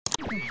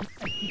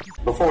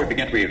Before we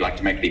begin, we'd like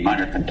to make the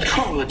minor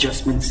control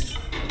adjustments.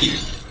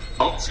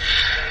 Oh,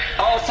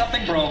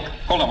 something broke.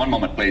 Hold on one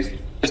moment, please.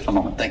 Just a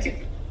moment, thank you.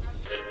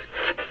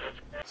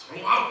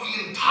 Throughout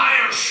the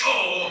entire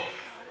show,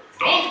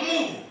 don't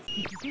move.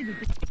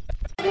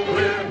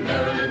 We're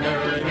merrily,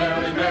 merrily,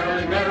 merrily,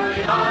 merrily,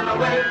 merrily on our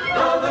way,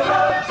 though the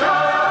roads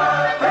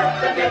are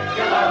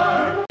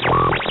perpendicular.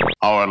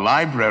 Our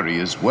library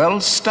is well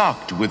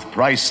stocked with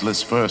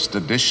priceless first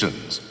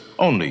editions.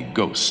 Only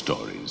ghost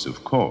stories,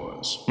 of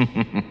course.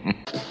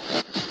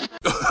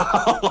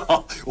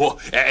 Well,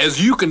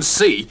 as you can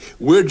see,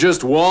 we're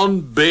just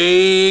one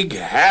big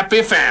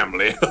happy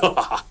family.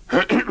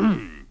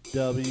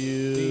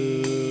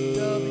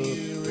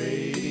 WDW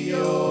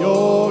Radio,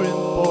 your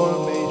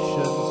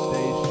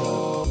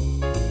information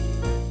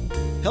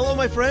station. Hello,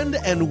 my friend,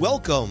 and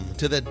welcome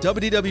to the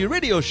WDW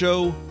Radio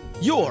Show,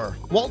 your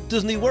Walt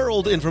Disney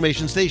World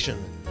information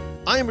station.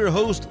 I am your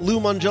host, Lou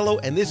Mongello,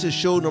 and this is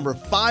show number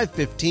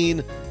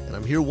 515, and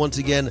I'm here once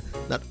again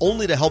not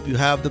only to help you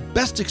have the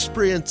best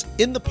experience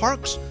in the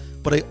parks,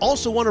 but I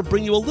also want to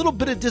bring you a little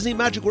bit of Disney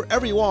magic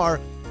wherever you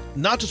are,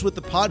 not just with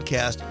the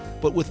podcast,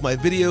 but with my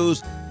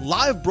videos,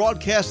 live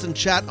broadcasts and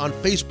chat on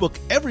Facebook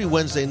every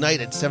Wednesday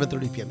night at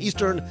 7:30 p.m.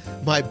 Eastern,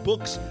 my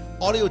books,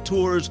 audio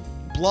tours,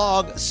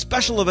 blog,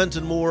 special events,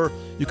 and more.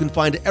 You can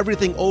find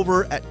everything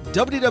over at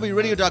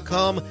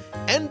WDWRadio.com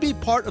and be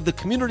part of the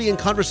community and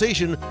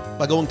conversation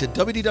by going to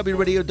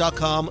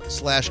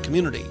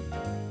WDWRadio.com/community.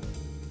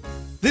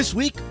 This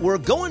week, we're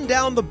going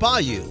down the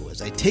bayou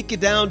as I take you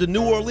down to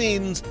New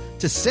Orleans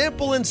to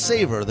sample and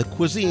savor the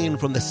cuisine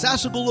from the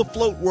Sassagoula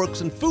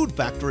Floatworks and Food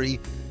Factory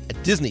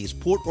at Disney's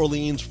Port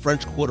Orleans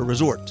French Quarter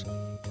Resort.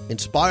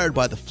 Inspired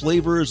by the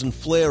flavors and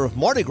flair of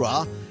Mardi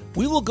Gras,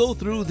 we will go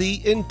through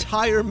the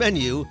entire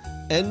menu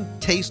and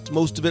taste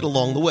most of it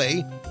along the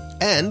way,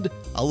 and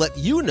I'll let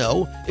you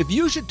know if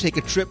you should take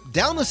a trip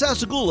down the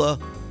Sassagoula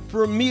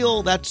for a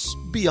meal that's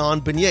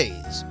beyond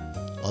beignets.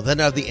 I'll then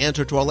have the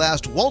answer to our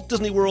last Walt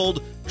Disney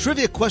World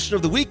trivia question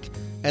of the week,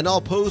 and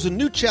I'll pose a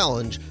new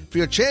challenge for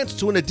your chance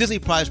to win a Disney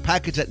Prize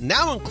package that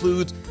now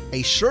includes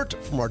a shirt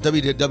from our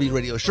WDW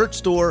Radio shirt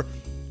store.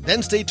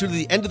 Then stay tuned to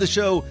the end of the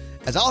show,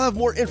 as I'll have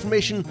more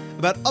information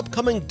about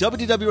upcoming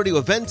WDW Radio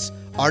events,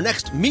 our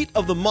next meet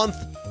of the month,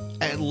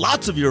 and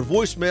lots of your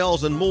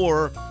voicemails and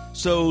more.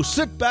 So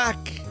sit back,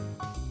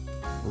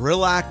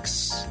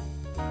 relax,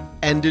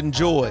 and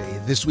enjoy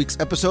this week's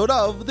episode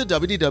of the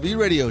WDW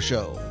Radio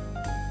Show.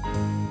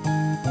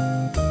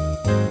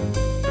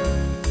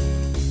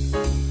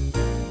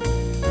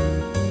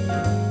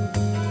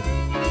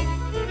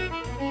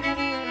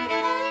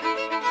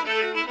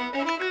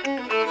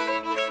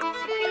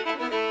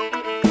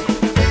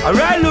 All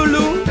right,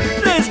 Lulu,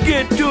 let's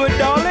get to it,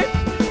 darling.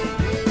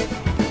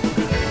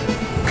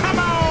 Come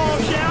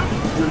on,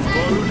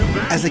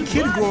 Chef. As a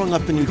kid growing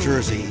up in New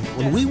Jersey,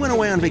 when we went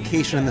away on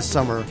vacation in the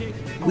summer,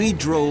 we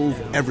drove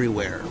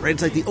everywhere, right?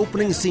 It's like the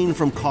opening scene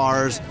from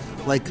Cars,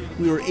 like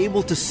we were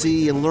able to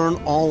see and learn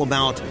all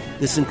about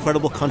this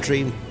incredible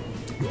country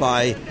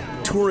by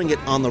touring it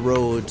on the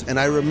roads. And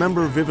I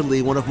remember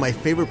vividly one of my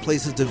favorite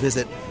places to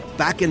visit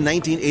back in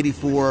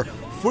 1984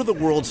 for the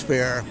World's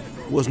Fair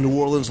was New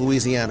Orleans,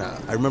 Louisiana.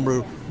 I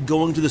remember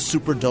going to the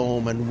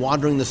Superdome and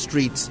wandering the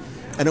streets.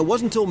 And it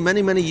wasn't until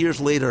many, many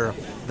years later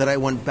that I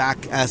went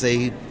back as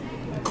a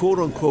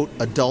quote-unquote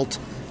adult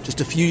just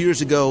a few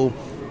years ago,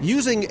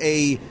 using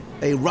a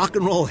rock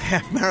and roll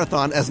half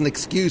marathon as an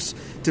excuse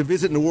to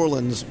visit New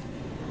Orleans.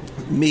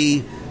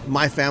 Me,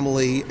 my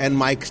family, and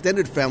my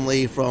extended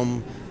family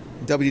from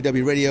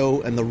WDW Radio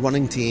and the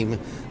running team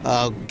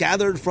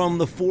gathered from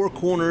the four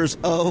corners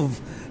of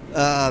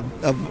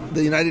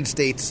the United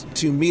States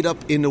to meet up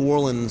in New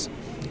Orleans,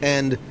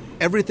 and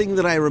everything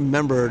that I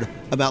remembered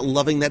about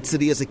loving that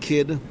city as a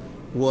kid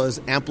was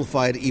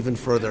amplified even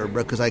further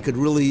because I could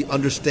really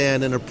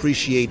understand and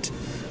appreciate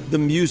the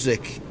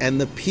music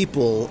and the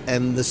people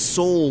and the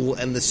soul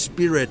and the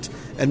spirit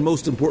and,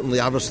 most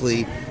importantly,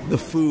 obviously, the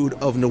food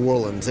of New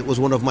Orleans. It was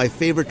one of my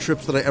favorite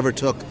trips that I ever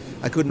took.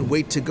 I couldn't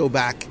wait to go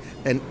back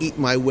and eat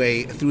my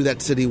way through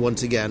that city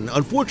once again.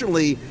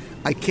 Unfortunately,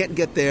 I can't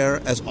get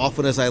there as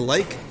often as I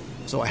like,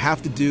 so I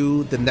have to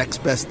do the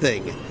next best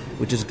thing,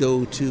 which is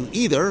go to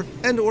either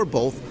and or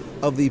both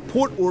of the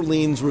Port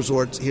Orleans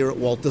resorts here at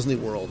Walt Disney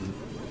World.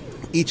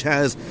 Each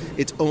has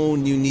its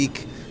own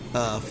unique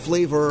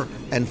flavor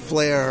and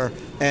flair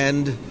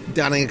and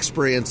dining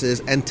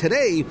experiences. And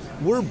today,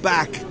 we're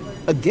back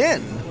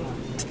again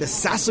to the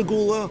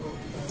Sassagoula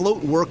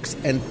Floatworks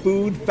and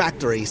Food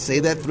Factory.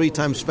 Say that 3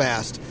 times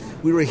fast.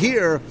 We were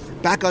here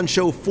back on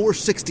show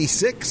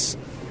 466,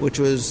 which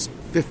was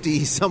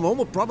 50-some,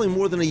 almost probably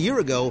more than a year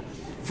ago,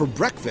 for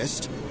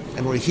breakfast.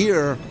 And we're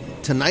here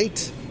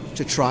tonight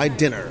to try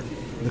dinner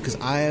because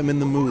I am in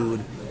the mood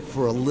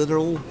for a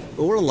little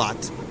or a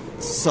lot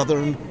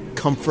Southern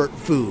comfort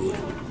food.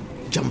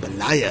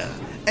 Jambalaya.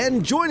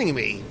 And joining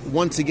me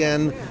once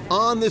again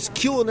on this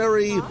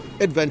culinary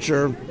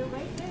adventure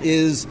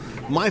is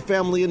my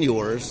family and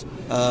yours.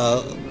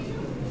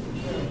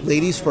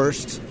 Ladies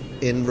first,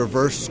 in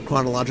reverse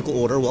chronological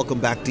order. Welcome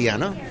back,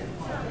 Deanna.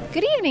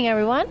 Good evening,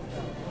 everyone.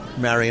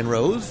 Marion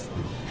Rose.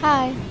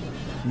 Hi.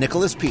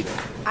 Nicholas Peter.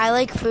 I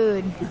like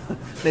food.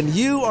 Then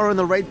you are in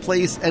the right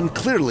place, and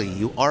clearly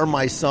you are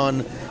my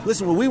son.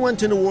 Listen, when we went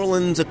to New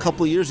Orleans a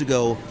couple of years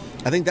ago,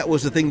 I think that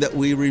was the thing that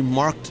we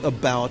remarked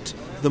about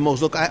the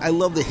most. Look, I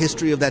love the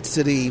history of that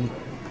city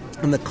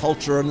and the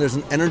culture, and there's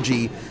an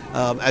energy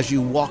as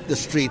you walk the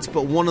streets.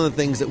 But one of the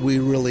things that we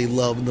really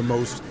loved the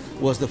most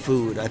was the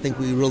food. I think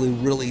we really,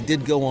 really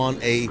did go on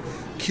a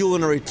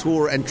culinary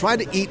tour and try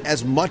to eat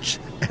as much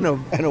and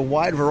a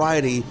wide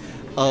variety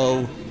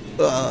of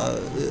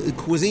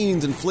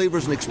cuisines and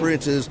flavors and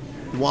experiences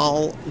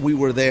while we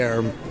were there.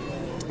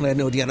 And I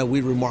know, Deanna, we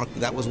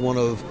remarked that was one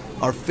of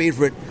our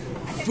favorite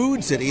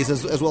food cities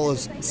as well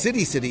as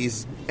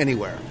cities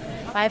anywhere.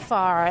 By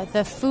far.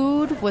 The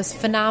food was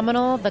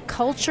phenomenal. The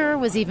culture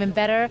was even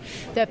better.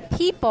 The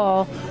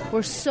people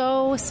were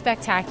so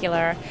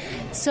spectacular.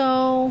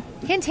 So,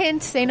 hint,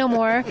 hint, say no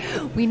more.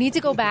 We need to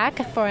go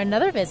back for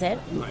another visit.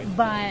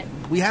 But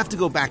we have to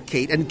go back,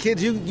 Kate. And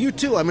kids, you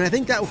too. I mean, I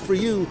think that for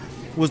you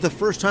was the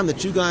first time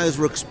that you guys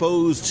were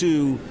exposed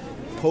to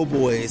po'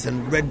 boys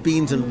and red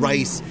beans and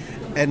rice.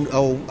 And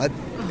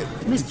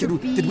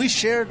did we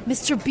share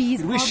Mr.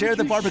 B's? Did we share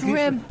the barbecue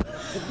shrimp?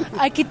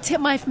 I could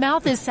tip. My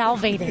mouth is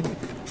salivating.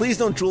 Please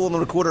don't drool on the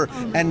recorder.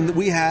 And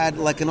we had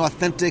like an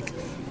authentic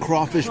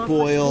crawfish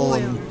boil.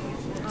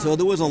 So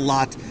there was a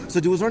lot. So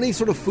was there any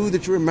sort of food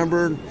that you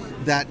remembered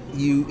that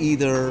you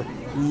either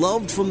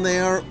loved from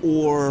there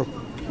or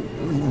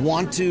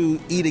want to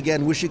eat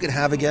again, wish you could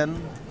have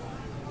again?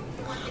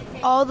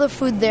 All the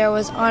food there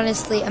was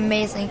honestly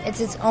amazing. It's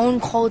its own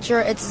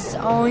culture.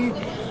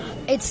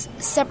 It's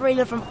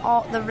separated from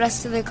all the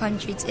rest of the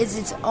country. It's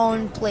its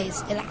own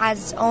place. It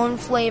has its own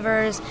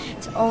flavors,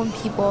 its own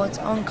people, its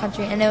own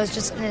country, and it was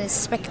just a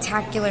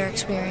spectacular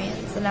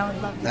experience. And I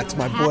would love to. That's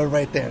my boy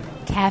right there.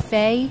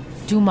 Cafe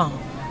Dumont.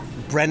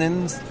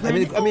 Brennan's.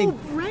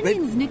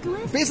 Brennan's,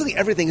 Nicholas. Basically,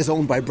 everything is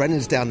owned by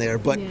Brennan's down there.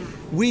 But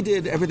we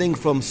did everything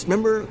from.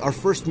 Remember, our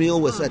first meal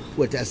was at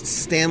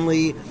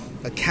Stanley,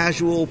 a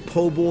casual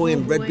po' boy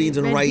and red beans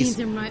and rice,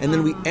 and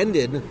then we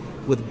ended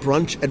with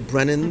brunch at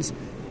Brennan's.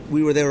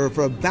 We were there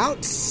for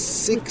about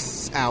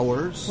 6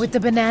 hours. With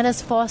the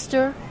bananas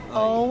Foster.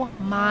 Oh,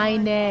 my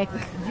Nick.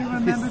 You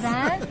remember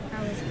that?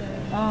 That was good.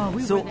 Oh,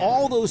 so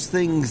all those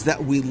things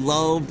that we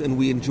loved and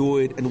we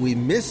enjoyed and we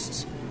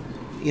missed,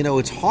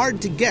 it's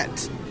hard to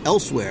get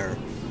elsewhere.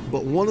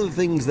 But one of the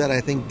things that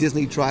I think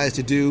Disney tries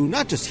to do,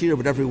 not just here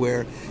but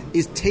everywhere,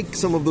 is take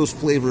some of those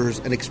flavors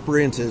and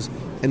experiences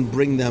and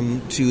bring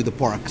them to the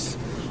parks.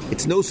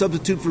 It's no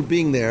substitute for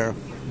being there.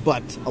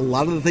 But a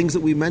lot of the things that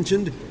we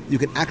mentioned, you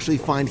can actually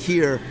find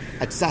here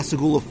at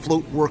Sassagoula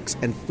Floatworks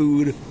and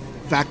Food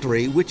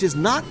Factory, which is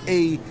not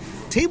a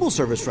table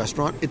service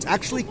restaurant. It's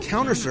actually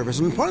counter service.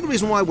 And part of the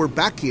reason why we're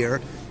back here,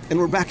 and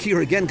we're back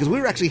here again, because we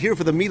were actually here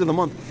for the meat of the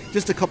month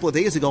just a couple of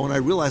days ago, and I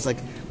realized,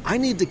 I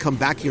need to come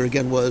back here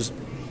again,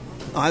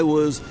 I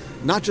was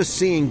not just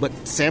seeing, but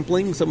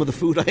sampling some of the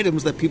food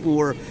items that people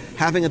were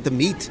having at the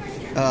meet.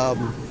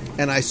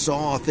 And I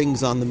saw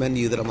things on the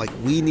menu that I'm like,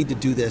 we need to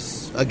do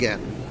this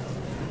again.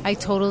 I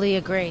totally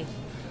agree.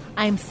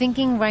 I'm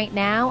thinking right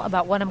now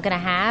about what I'm going to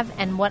have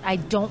and what I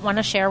don't want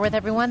to share with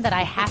everyone that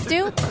I have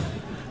to.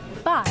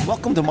 But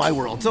welcome to my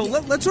world. So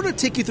let's sort of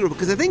take you through it,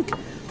 because I think,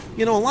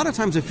 a lot of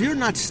times if you're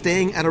not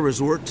staying at a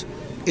resort,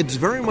 it's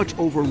very much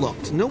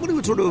overlooked. Nobody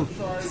would sort of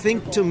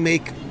think to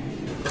make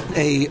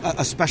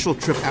a special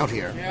trip out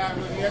here.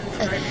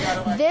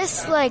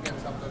 This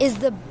is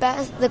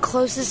the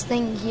closest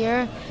thing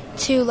here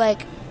to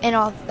an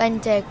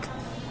authentic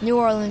New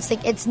Orleans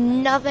thing. It's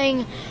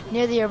nothing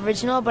near the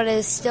original, but it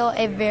is still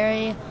a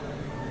very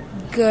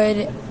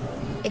good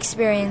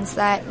experience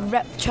that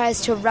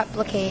tries to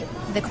replicate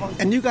the culture.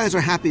 And you guys are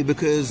happy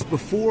because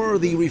before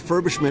the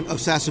refurbishment of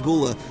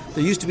Sassagoula,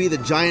 there used to be the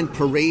giant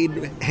parade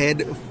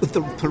head with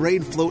the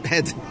parade float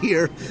heads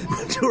here,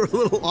 which were a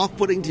little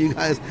off-putting to you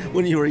guys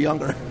when you were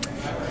younger.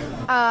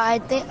 I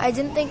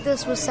didn't think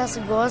this was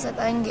Sassagoula's. I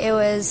think it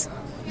was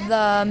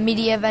the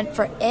media event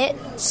for it,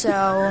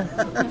 so...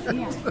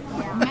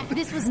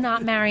 This was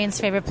not Marion's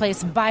favorite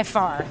place by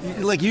far.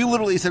 You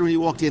literally said when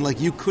you walked in,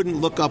 you couldn't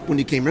look up when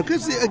you came here.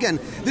 Because, again,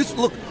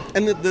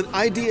 the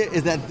idea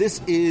is that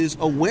this is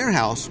a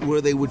warehouse where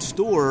they would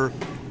store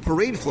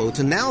parade floats.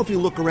 And now if you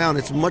look around,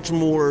 it's much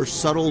more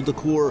subtle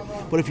decor.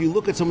 But if you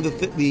look at some of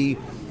the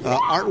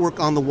artwork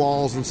on the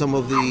walls and some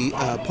of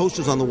the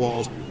posters on the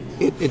walls,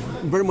 it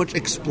very much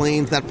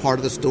explains that part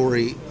of the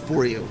story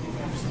for you.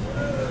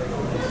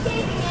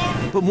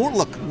 But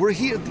we're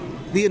here.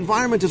 The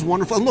environment is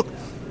wonderful. And look,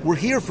 we're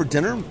here for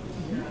dinner.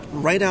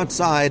 Right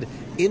outside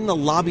in the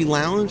lobby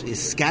lounge is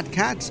Scat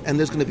Cats, and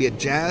there's going to be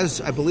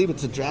I believe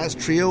it's a jazz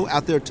trio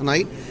out there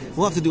tonight.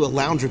 We'll have to do a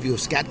lounge review of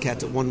Scat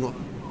Cats at one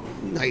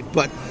night.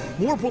 But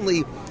more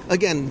importantly,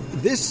 again,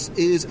 this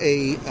is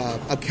a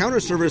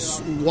counter-service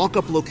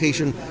walk-up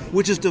location,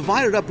 which is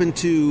divided up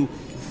into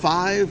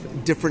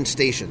 5 different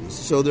stations.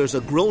 So there's a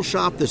grill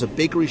shop, there's a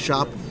bakery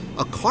shop,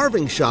 a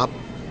carving shop,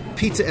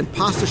 pizza and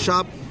pasta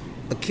shop,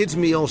 a kids'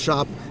 meal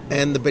shop,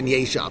 and the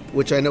beignet shop,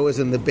 which I know is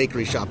in the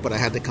bakery shop, but I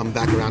had to come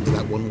back around to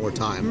that one more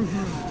time.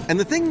 And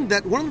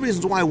one of the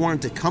reasons why I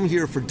wanted to come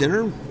here for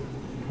dinner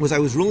was I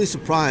was really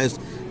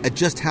surprised at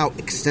just how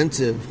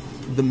extensive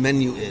the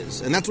menu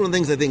is. And that's one of the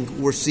things I think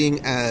we're seeing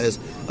as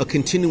a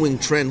continuing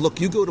trend. Look,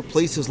 you go to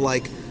places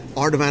like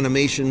Art of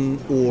Animation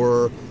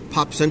or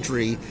Pop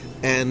Century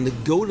and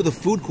go to the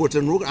food courts,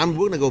 and we're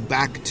going to go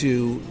back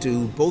to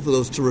both of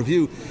those to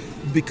review,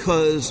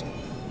 because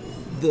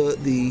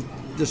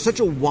there's such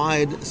a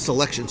wide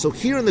selection. So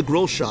here in the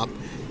grill shop,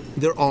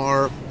 there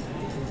are...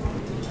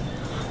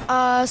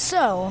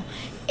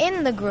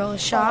 in the grill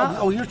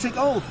shop...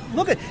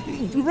 Look at...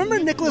 Remember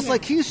Nicholas,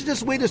 he used to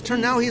just wait his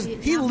turn. Now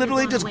he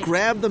literally just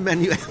grabbed the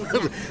menu.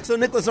 So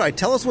Nicholas, all right,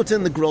 tell us what's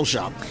in the grill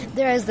shop.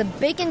 There is the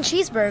bacon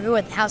cheeseburger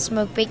with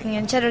house-smoked bacon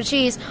and cheddar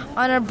cheese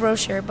on a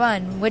brochure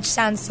bun, which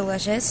sounds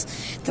delicious.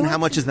 And how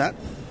much is that?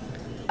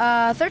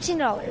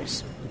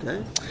 $13.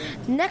 Okay.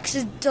 Next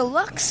is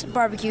deluxe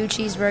barbecue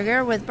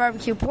cheeseburger with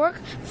barbecue pork,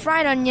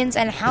 fried onions,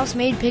 and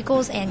house-made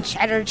pickles and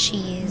cheddar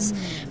cheese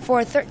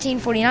for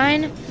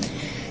 $13.49.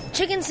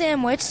 Chicken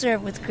sandwich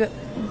served with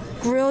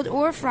grilled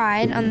or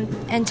fried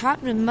and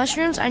topped with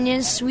mushrooms,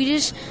 onions,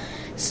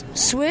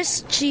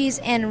 Swiss cheese,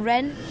 and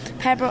red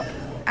pepper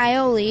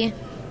aioli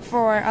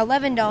for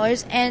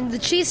 $11. And the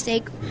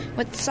cheesesteak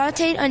with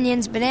sauteed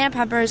onions, banana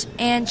peppers,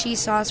 and cheese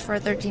sauce for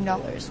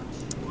 $13.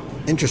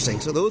 Interesting.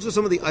 So those are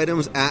some of the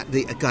items at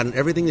the... God, and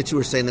everything that you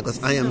were saying,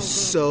 Nicholas, I am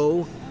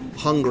so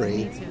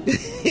hungry.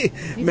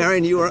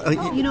 Marion, you are...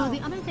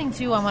 the other thing,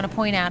 too, I want to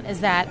point out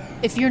is that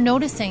if you're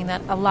noticing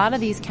that a lot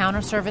of these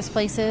counter service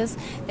places,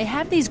 they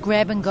have these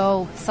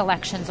grab-and-go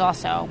selections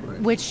also,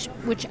 which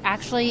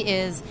actually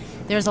is...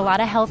 There's a lot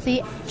of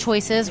healthy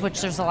choices,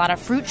 which there's a lot of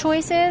fruit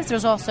choices.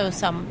 There's also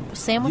some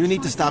sandwich You need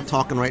choices. To stop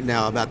talking right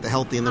now about the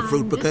healthy and the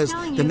fruit, because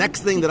the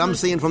next thing that I'm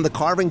seeing from the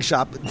carving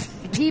shop...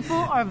 People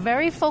are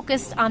very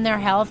focused on their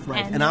health.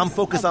 Right. And I'm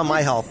focused on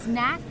my health.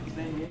 Snack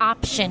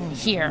option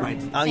here.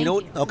 Right. You know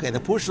what? Okay, the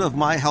portion of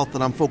my health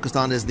that I'm focused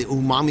on is the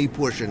umami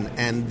portion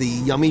and the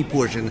yummy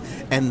portion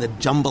and the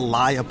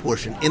jambalaya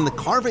portion. In the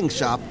carving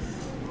shop,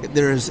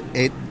 there's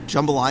a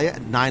jambalaya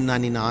at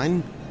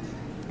 $9.99.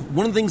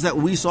 One of the things that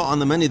we saw on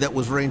the menu that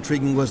was very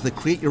intriguing was the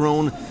create your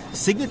own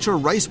signature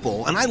rice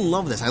bowl. And I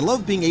love this. I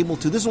love being able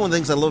to... This is one of the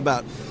things I love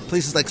about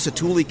places like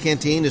Satuli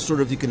Canteen is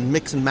sort of you can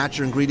mix and match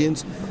your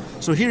ingredients.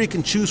 So here you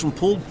can choose from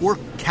pulled pork,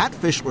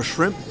 catfish or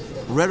shrimp,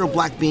 red or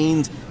black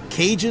beans,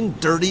 Cajun,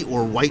 dirty,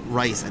 or white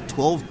rice at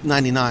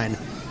 $12.99.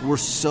 We're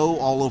so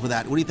all over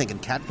that. What are you thinking,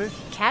 catfish?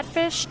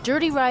 Catfish,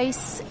 dirty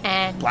rice,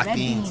 and black red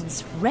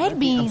beans. Red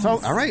beans. All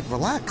right,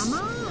 relax. Come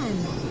on.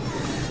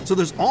 So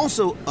there's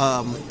also,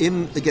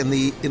 in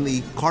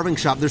the carving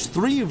shop, there's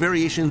 3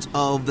 variations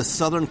of the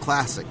Southern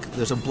Classic.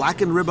 There's a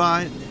blackened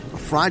ribeye, a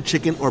fried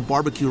chicken, or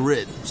barbecue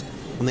ribs.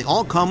 And they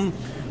all come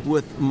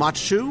with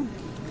machu,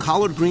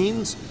 collard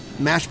greens,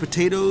 mashed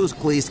potatoes,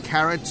 glazed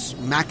carrots,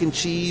 mac and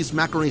cheese,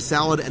 macaroni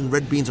salad, and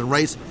red beans and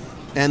rice.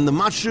 And the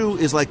machu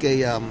is like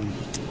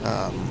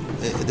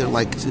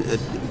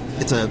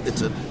it's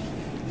a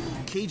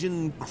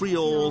Cajun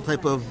Creole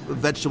type of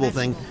vegetable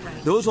thing.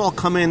 Those all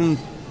come in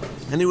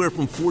anywhere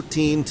from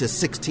 $14 to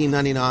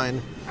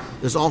 $16.99.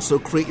 There's also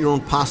create your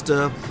own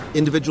pasta,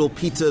 individual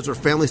pizzas or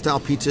family style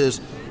pizzas,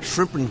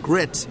 shrimp and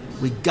grits.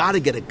 We got to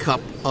get a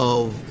cup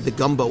of the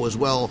gumbo as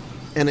well,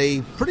 and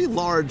a pretty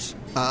large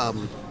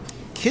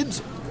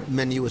kids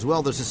menu as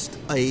well. There's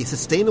a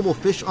sustainable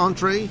fish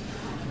entree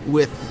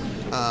with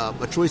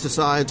a choice of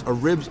sides, a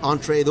ribs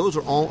entree. Those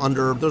are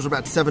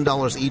about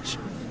 $7 each,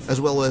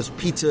 as well as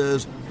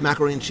pizzas,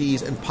 macaroni and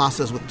cheese, and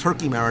pastas with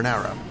turkey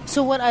marinara.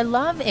 So what I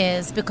love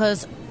is,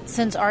 because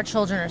since our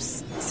children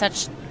are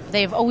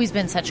they've always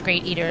been such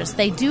great eaters,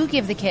 they do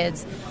give the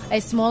kids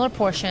a smaller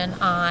portion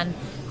on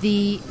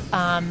the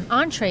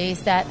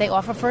entrees that they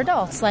offer for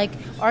adults. Like,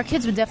 our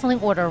kids would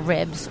definitely order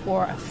ribs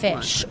or a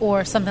fish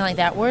or something like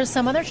that, whereas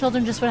some other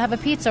children just would have a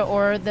pizza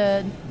or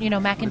the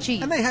mac and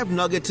cheese. And they have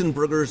nuggets and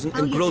burgers and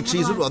grilled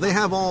cheese as well. They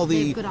have all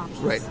the good options.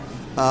 Right.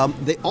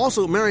 They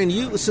also, Marion,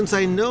 you, since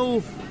I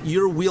know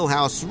your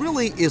wheelhouse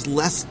really is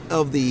less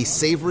of the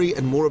savory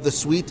and more of the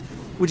sweet,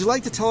 would you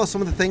like to tell us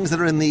some of the things that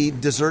are in the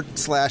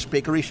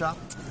dessert/bakery shop?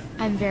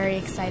 I'm very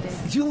excited.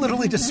 You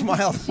literally just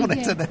smiled when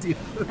I said that to you.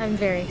 I'm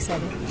very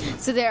excited.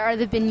 So there are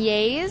the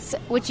beignets,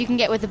 which you can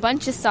get with a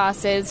bunch of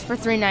sauces for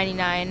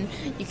 $3.99.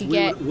 You could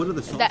get... What are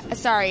the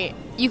sauces?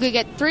 You could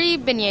get 3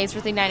 beignets for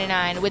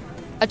 $3.99 with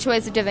a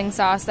choice of dipping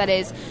sauce that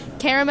is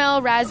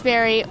caramel,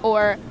 raspberry,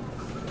 or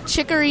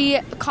chicory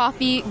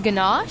coffee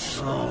ganache.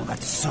 Oh,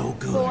 that's so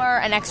good. For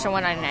an extra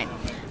 $1.99.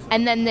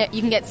 And then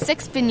you can get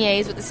 6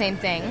 beignets with the same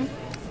thing.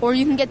 Or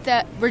you can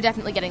get we're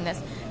definitely getting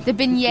this, the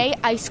beignet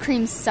ice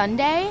cream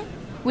sundae,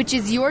 which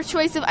is your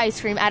choice of ice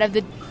cream out of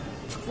the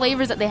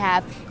flavors that they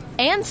have,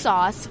 and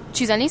sauce.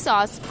 Choose any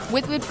sauce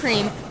with whipped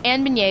cream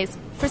and beignets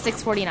for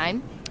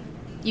 $6.49.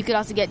 You could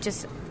also get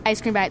just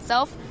ice cream by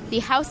itself, the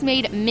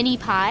house-made mini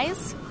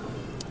pies,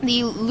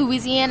 the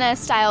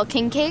Louisiana-style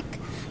king cake,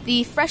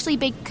 the freshly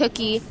baked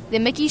cookie, the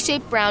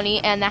Mickey-shaped brownie,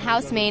 and the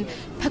house-made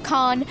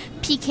pecan,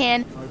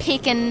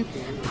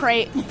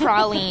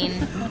 praline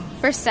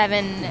for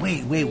 $7.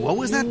 Wait, what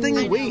was that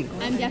thing? Wait.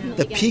 I'm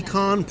definitely The getting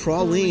pecan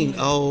praline.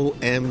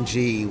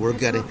 OMG. We're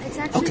getting... It's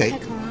actually Okay.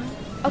 pecan.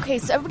 Okay,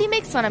 so everybody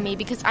makes fun of me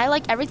because I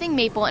like everything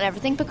maple and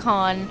everything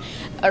pecan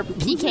or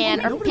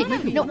pecan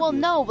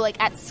or like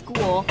at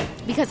school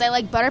because I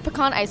like butter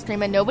pecan ice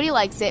cream and nobody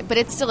likes it, but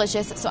it's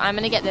delicious. So I'm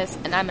gonna get this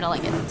and I'm gonna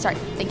like it. Sorry,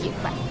 thank you.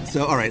 Bye.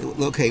 So, all right,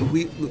 okay,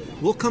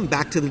 we'll come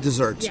back to the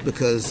desserts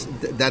because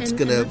that's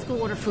going to... Let's go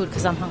order food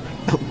because I'm hungry.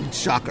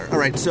 Shocker. All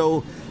right,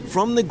 so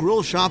from the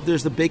grill shop,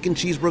 there's the bacon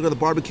cheeseburger, the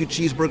barbecue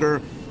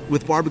cheeseburger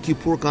with barbecue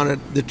pork on it,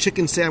 the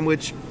chicken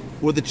sandwich,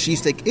 or the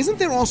cheesesteak. Isn't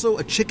there also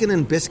a chicken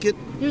and biscuit?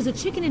 There's a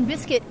chicken and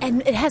biscuit,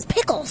 and it has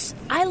pickles.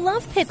 I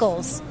love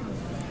pickles.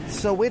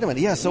 So, wait a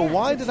minute. Yeah, so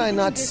why did I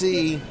not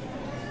see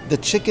the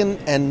chicken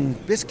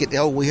and biscuit?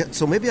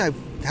 So maybe how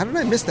did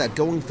I miss that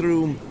going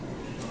through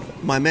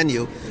my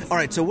menu? All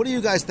right, so what are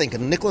you guys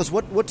thinking? Nicholas,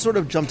 what sort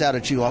of jumped out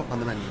at you on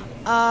the menu?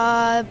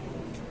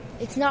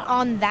 It's not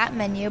on that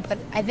menu, but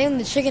I think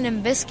the chicken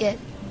and biscuit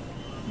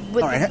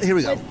with, All right, here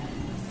we go. with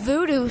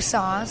voodoo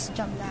sauce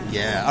jumped out.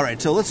 Yeah, all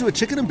right, so let's do a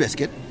chicken and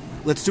biscuit.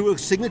 Let's do a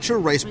signature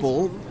rice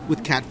bowl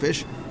with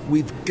catfish.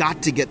 We've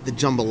got to get the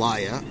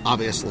jambalaya,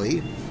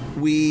 obviously.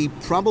 We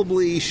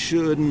probably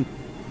should,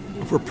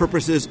 for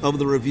purposes of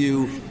the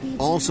review,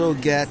 also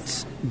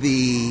get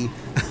the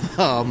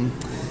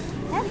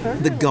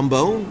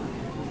gumbo.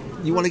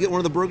 You want to get one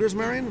of the burgers,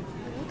 Marion?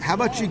 How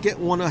about you get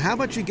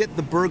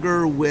the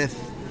burger with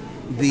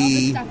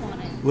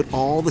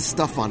all the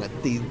stuff on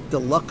it, the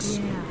deluxe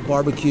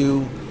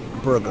barbecue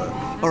burger.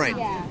 All right,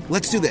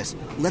 let's do this.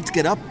 Let's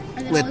get up,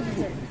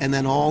 and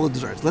then all the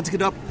desserts. Let's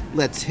get up.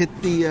 Let's hit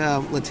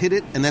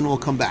it, and then we'll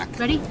come back.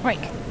 Ready? Break.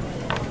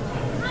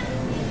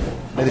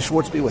 May the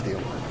Schwartz be with you.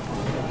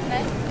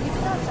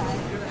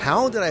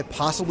 How did I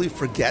possibly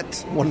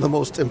forget one of the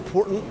most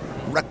important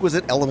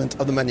requisite elements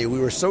of the menu? We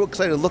were so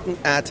excited looking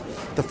at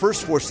the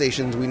first 4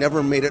 stations, we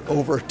never made it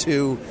over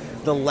to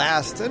the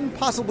last and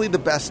possibly the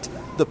best,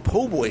 the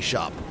po' boy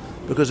shop.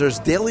 Because there's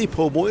daily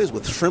po' boys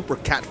with shrimp or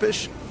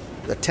catfish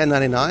at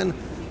 $10.99,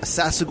 a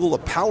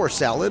Sassagoula power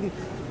salad,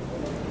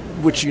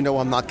 which you know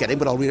I'm not getting,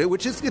 but I'll read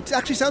it, it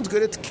actually sounds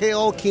good. It's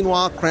kale,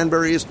 quinoa,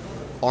 cranberries,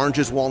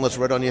 oranges, walnuts,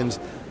 red onions,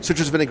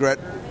 citrus vinaigrette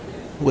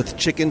with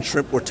chicken,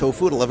 shrimp, or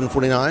tofu at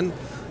 $11.49.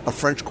 A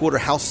French Quarter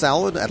house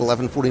salad at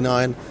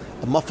 $11.49.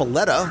 A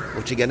muffaletta,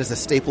 which again is a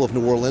staple of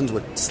New Orleans,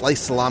 with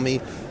sliced salami,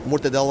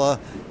 mortadella,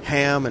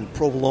 ham, and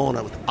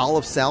provolone with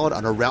olive salad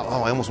on a route.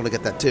 Oh, I almost want to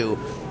get that too.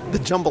 The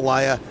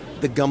jambalaya,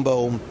 the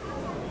gumbo,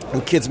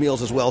 and kids'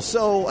 meals as well.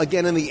 So,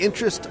 again, in the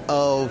interest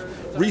of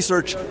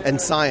research and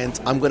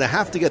science, I'm going to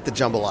have to get the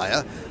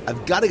jambalaya.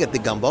 I've got to get the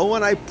gumbo,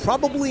 and I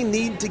probably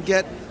need to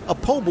get a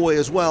po' boy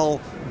as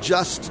well,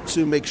 just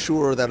to make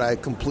sure that I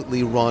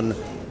completely run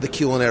the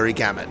culinary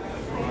gamut.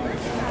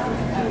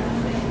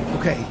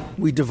 Okay,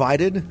 we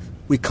divided,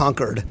 we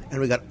conquered, and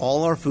we got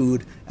all our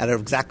food at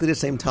exactly the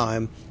same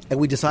time, and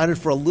we decided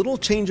for a little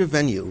change of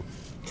venue,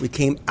 we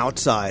came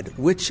outside,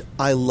 which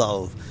I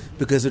love,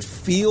 because it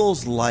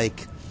feels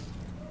like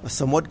a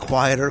somewhat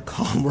quieter,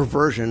 calmer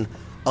version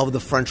of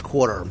the French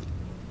Quarter.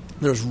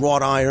 There's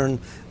wrought iron,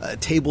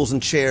 tables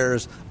and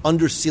chairs,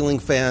 under-ceiling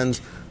fans.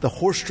 The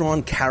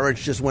horse-drawn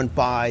carriage just went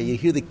by. You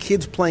hear the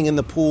kids playing in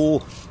the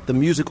pool, the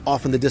music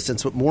off in the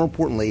distance. But more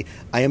importantly,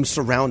 I am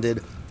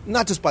surrounded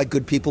not just by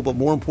good people, but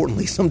more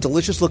importantly, some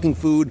delicious-looking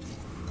food.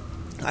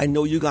 I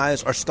know you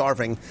guys are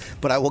starving,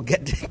 but I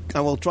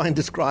will try and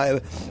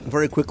describe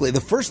very quickly.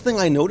 The first thing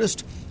I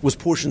noticed was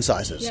portion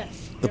sizes.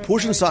 Yes. The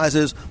portion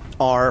sizes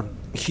are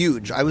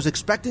huge. I was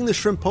expecting the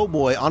shrimp po'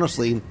 boy,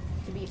 honestly,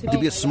 to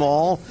be a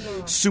small,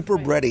 super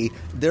bready.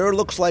 There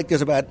looks like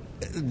there's about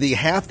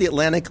half the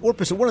Atlantic or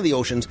Pacific, one of the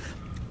oceans,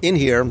 in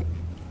here,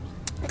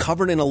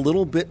 covered in a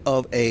little bit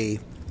of a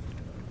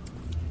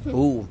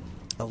little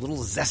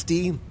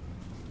zesty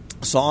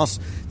sauce.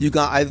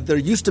 There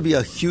used to be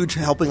a huge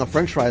helping of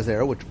French fries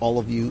there, which all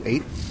of you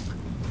ate.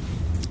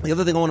 The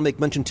other thing I want to make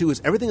mention too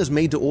is everything is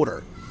made to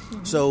order.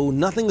 So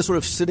nothing is sort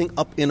of sitting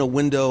up in a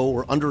window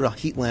or under a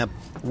heat lamp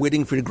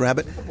waiting for you to grab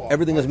it.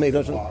 Everything is made.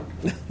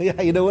 Yeah,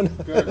 how you doing?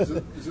 Good.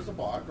 Is this a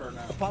blog or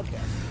not? A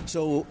podcast.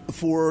 So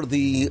for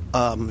the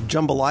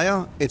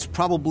jambalaya, it's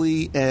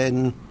probably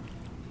an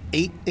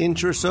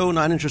 8-inch or so,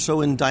 9-inch or so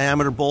in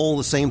diameter bowl.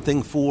 The same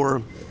thing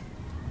for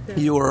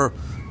your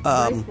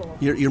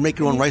make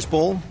your own rice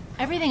bowl.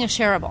 Everything is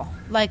shareable.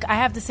 Like, I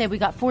have to say, we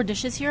got 4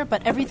 dishes here,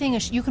 but everything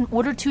is, you can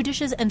order 2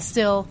 dishes and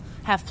still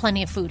have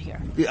plenty of food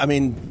here. I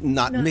mean,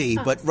 not me,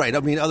 but right. I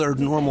mean, other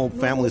normal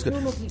families could.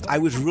 I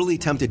was really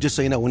tempted, just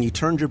so you know, when you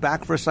turned your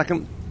back for a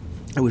second,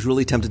 I was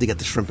really tempted to get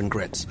the shrimp and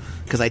grits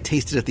because I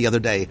tasted it the other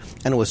day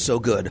and it was so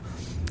good.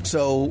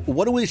 So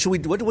what should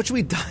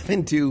we dive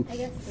into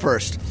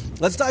first?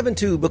 Let's dive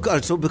into,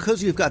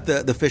 because you've got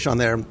the fish on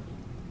there.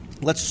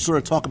 Let's sort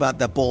of talk about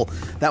that bowl.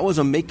 That was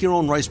a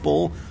make-your-own rice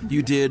bowl.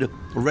 You did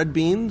red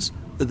beans,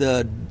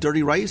 the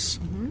dirty rice,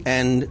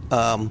 and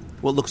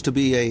what looks to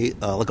be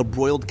like a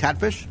broiled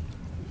catfish.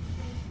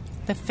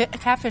 The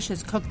catfish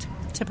is cooked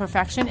to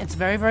perfection. It's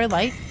very, very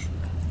light.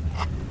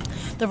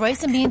 The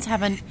rice and beans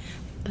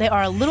they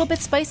are a little bit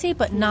spicy,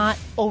 but not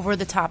over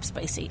the top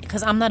spicy.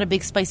 Because I'm not a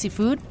big spicy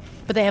food,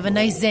 but they have a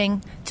nice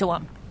zing to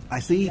them.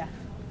 I see. Yeah.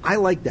 I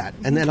like that.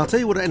 And then I'll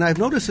tell you what, and I've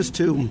noticed this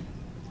too.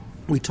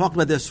 We talked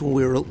about this when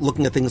we were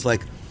looking at things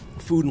like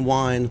food and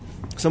wine,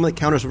 some of the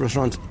counters of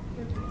restaurants.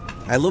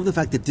 I love the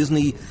fact that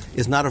Disney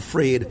is not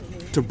afraid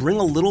to bring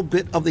a little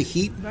bit of the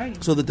heat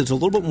so that there's a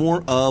little bit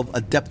more of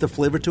a depth of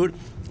flavor to it.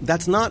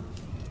 That's not,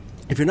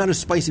 if you're not a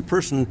spicy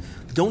person,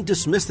 don't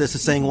dismiss this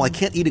as saying, well, I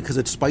can't eat it because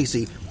it's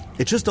spicy.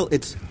 It's just,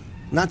 it's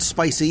not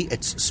spicy,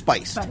 it's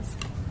spiced.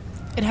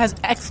 It has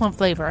excellent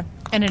flavor,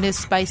 and it is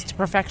spiced to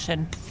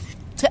perfection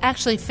to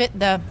actually fit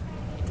the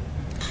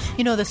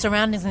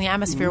surroundings and the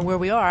atmosphere where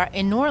we are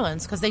in New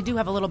Orleans, because they do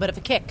have a little bit of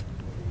a kick.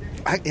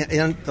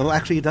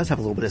 Actually, it does have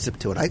a little bit of zip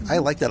to it. I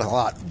like that a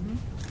lot.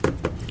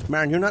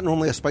 Marion, you're not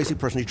normally a spicy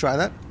person. You try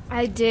that?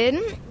 I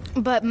did,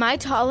 but my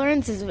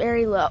tolerance is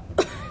very low.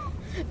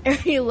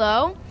 Very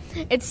low.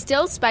 It's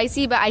still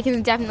spicy, but I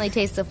can definitely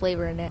taste the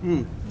flavor in it.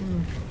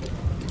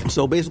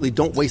 So basically,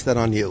 don't waste that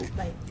on you.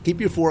 Right.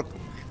 Keep your fork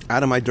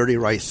out of my dirty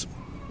rice.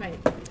 Right.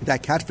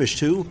 That catfish,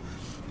 too,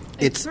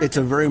 it's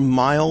a very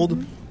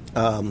mild,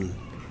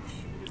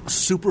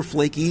 super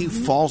flaky,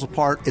 falls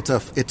apart. It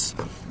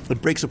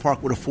breaks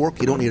apart with a fork.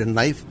 You don't need a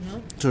knife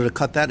to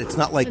cut that. It's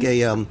not like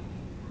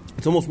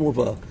it's almost more of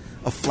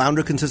a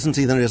flounder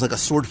consistency than it is like a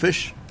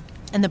swordfish.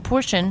 And the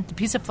portion, the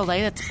piece of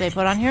filet that they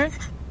put on here,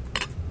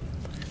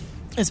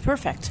 is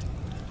perfect.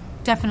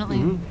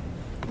 Definitely.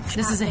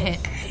 This is a hit.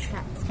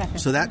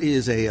 So that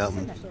is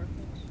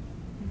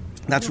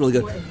that's really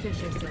good.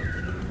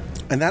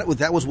 And that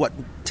was what,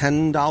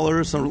 $10,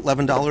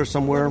 $11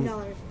 somewhere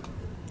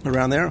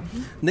around there?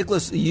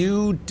 Nicholas,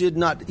 you did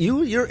not.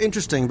 You're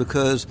interesting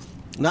because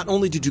not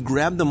only did you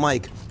grab the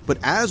mic, but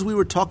as we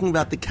were talking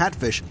about the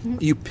catfish,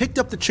 you picked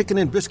up the chicken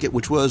and biscuit,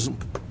 which was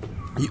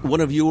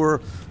one of your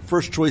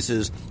first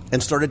choices,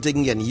 and started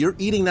digging in. You're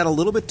eating that a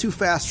little bit too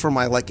fast for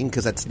my liking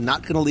because that's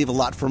not going to leave a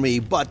lot for me.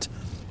 But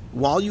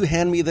while you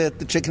hand me the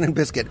chicken and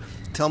biscuit,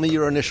 tell me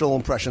your initial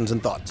impressions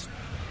and thoughts.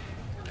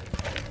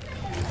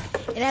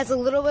 It has a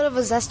little bit of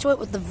a zest to it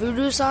with the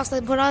voodoo sauce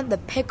they put on. The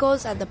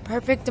pickles add the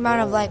perfect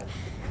amount of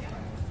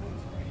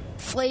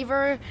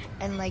flavor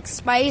and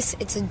spice.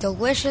 It's a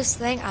delicious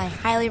thing. I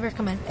highly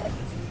recommend it.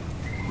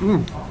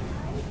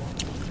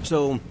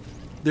 So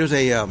there's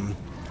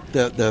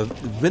the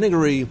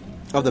vinegary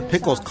of the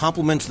pickles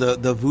complements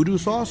the voodoo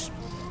sauce.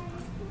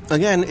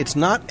 Again, it's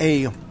not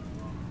a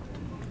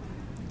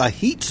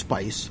heat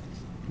spice,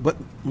 but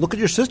look at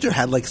your sister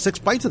had 6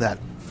 bites of that.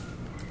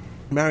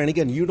 Marion,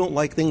 again, you don't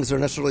like things that are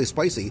necessarily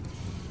spicy,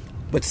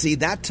 but see,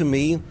 that to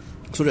me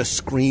sort of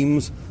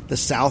screams the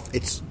South.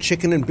 It's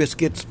chicken and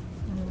biscuits,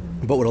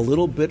 but with a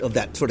little bit of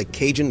that sort of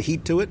Cajun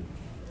heat to it.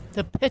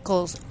 The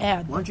pickles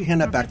add. Why don't you hand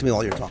that back to me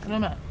while you're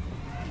talking? No.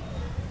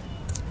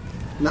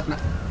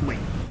 Wait.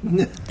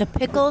 The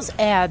pickles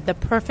add the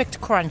perfect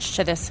crunch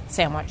to this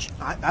sandwich.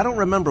 I don't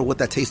remember what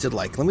that tasted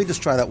like. Let me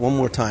just try that one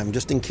more time,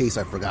 just in case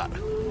I forgot.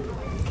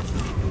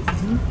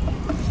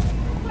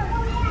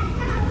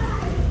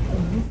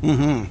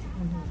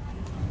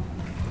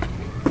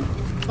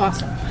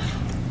 Awesome.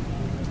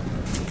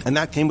 And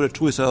that came with a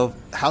choice of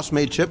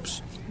house-made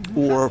chips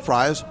or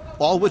fries,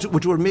 all which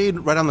were made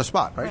right on the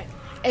spot, right?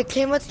 It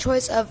came with a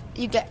choice of,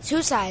 you get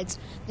 2 sides.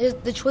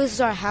 The choices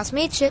are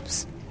house-made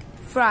chips,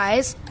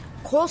 fries,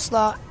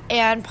 coleslaw,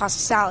 and pasta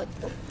salad.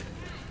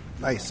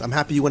 Nice. I'm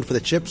happy you went for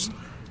the chips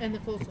And the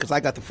coleslaw. because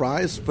I got the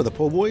fries for the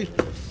po' boy,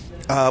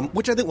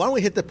 which I think, why don't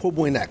we hit the po'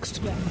 boy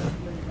next?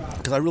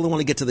 Because I really want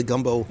to get to the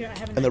gumbo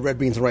and the red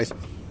beans and rice.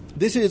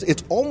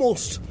 It's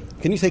almost,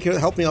 can you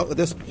help me out with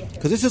this?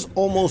 Because this is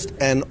almost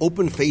an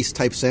open-face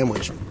type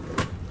sandwich.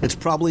 It's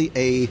probably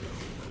a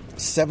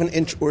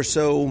 7-inch or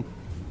so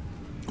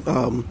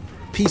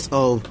piece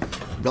of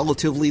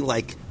relatively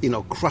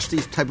crusty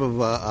type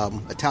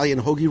of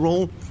Italian hoagie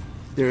roll.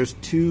 There's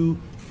 2,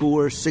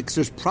 4, 6,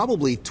 there's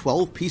probably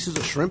 12 pieces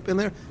of shrimp in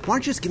there. Why don't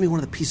you just give me one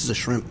of the pieces of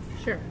shrimp?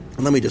 Sure.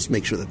 And let me just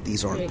make sure that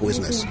these aren't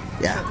poisonous.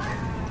 Yeah.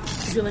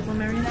 Would you like one,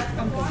 Marion?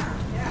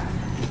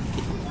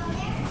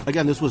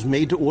 Again, this was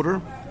made to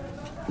order.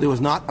 There was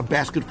not a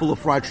basket full of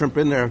fried shrimp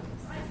in there.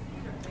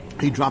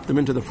 He dropped them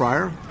into the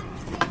fryer.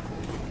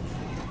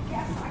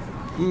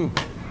 The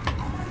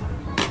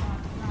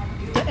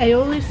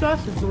aioli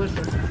sauce is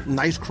delicious.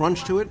 Nice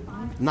crunch to it.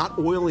 Not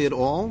oily at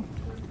all.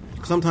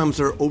 Sometimes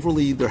they're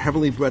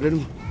heavily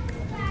breaded,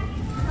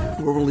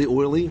 overly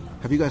oily.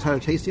 Have you guys had a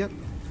taste yet?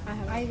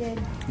 I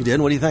did. You did?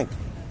 What do you think?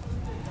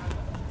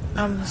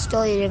 I'm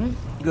still eating.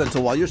 Good.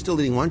 So while you're still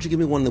eating, why don't you give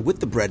me one with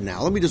the bread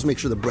now? Let me just make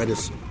sure the bread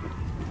is,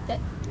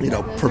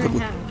 perfectly.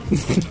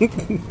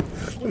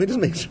 Let me just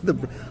make sure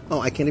the. Oh,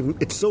 I can't even.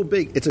 It's so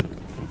big.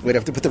 Wait, I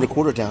have to put the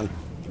recorder down.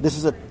 This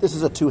is a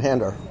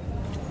 2-hander.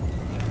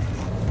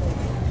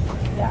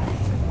 Yeah.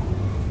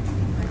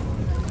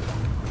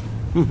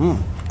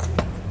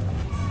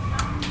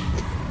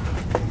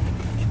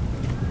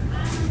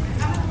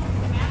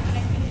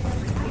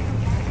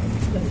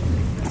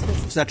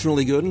 So that's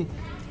really good.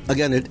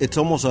 Again, it's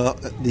almost a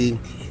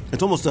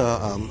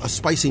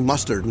spicy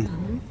mustard.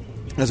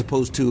 as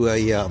opposed to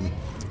a.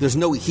 There's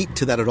no heat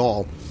to that at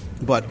all,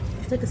 but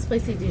It's like a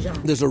spicy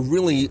Dijon. there's a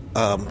really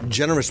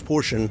generous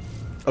portion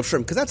of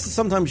shrimp, because that's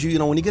sometimes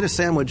when you get a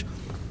sandwich,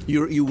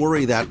 you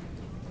worry that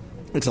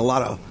it's a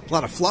lot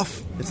of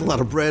fluff, it's a lot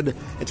of bread,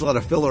 it's a lot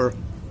of filler,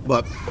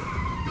 but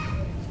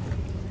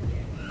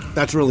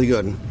that's really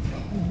good.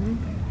 Mm-hmm.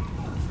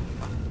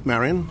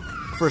 Marion,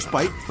 first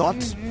bite,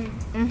 thoughts?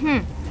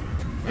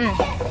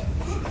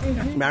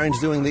 Marion's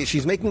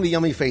she's making the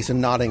yummy face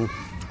and nodding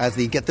as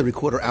they get the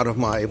recorder out of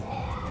my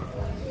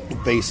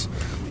face.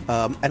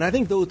 And I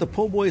think the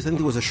po' boys, I think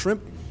there was a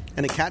shrimp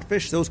and a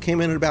catfish. Those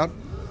came in at about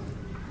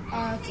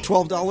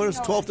 $12,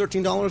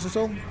 $13 or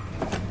so.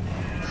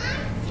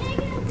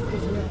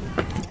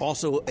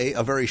 Also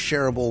a very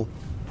shareable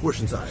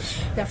portion size.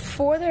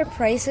 For their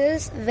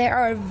prices, they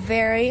are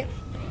very,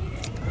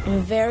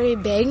 very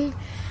big.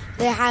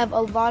 They have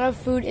a lot of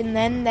food in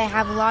them. They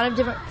have a lot of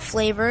different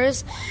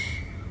flavors.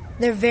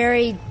 They're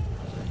very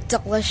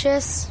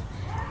delicious.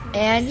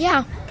 And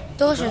yeah,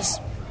 delicious.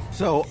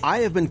 So I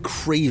have been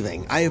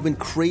craving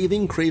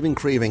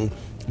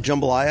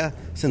jambalaya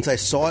since I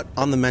saw it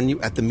on the menu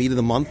at the meat of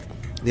the month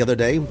the other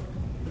day.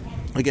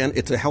 Again,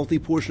 it's a healthy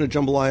portion of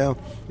jambalaya.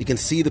 You can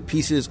see the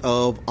pieces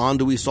of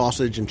andouille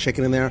sausage and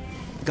chicken in there.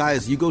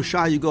 Guys, you go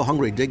shy, you go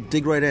hungry.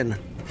 Dig right in.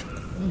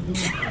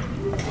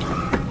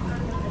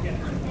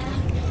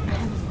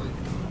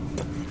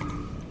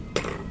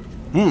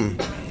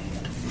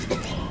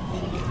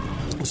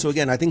 So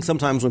again, I think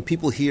sometimes when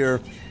people hear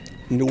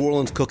New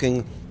Orleans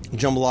cooking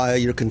jambalaya,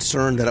 you're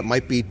concerned that it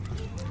might be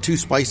too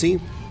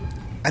spicy.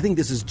 I think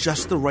this is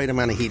just the right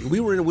amount of heat. We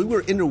were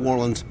in New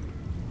Orleans.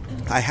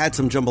 I had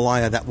some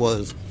jambalaya that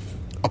was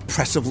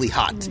oppressively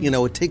hot.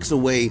 It takes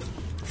away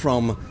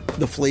from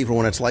the flavor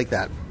when it's like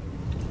that.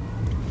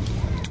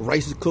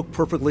 Rice is cooked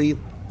perfectly.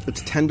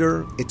 It's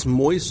tender. It's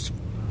moist.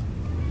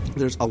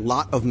 There's a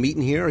lot of meat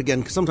in here.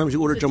 Again, 'cause sometimes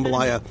you order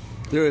jambalaya,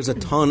 there is a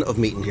ton of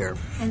meat in here.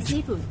 And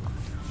seafood.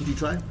 Did you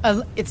try?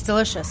 It's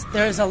delicious.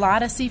 There is a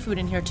lot of seafood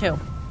in here, too,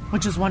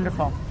 which is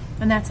wonderful.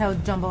 And that's how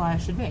jambalaya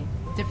should be.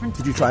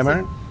 Did you try,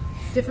 Marion?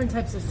 Different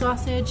types of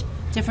sausage,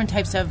 different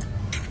types of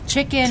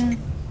chicken.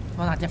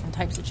 Well, not different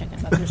types of chicken,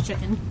 but there's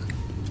chicken.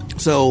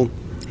 So,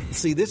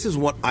 see, this is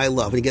what I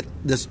love. You get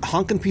this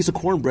honkin' piece of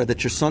cornbread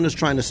that your son is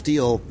trying to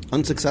steal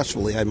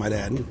unsuccessfully, I might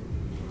add.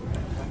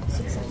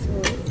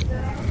 Successfully.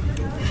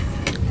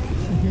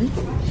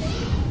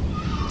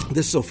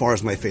 This so far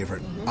is my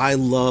favorite. I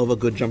love a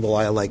good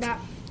jambalaya. Like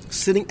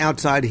sitting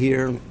outside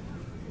here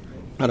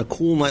on a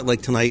cool night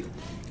like tonight,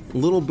 a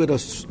little bit of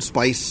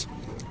spice.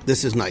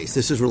 This is nice.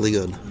 This is really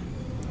good.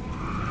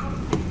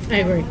 I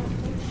agree.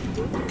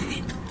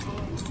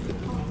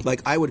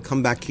 Like, I would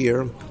come back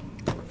here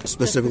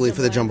specifically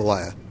for the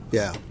jambalaya.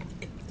 Yeah.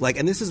 Like,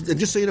 and this is,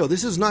 just so you know,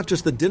 this is not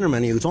just the dinner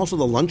menu, it's also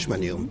the lunch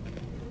menu.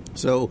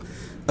 So,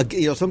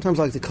 sometimes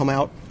I like to come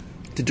out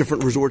to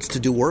different resorts to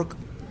do work.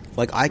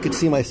 Like, I could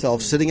see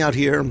myself sitting out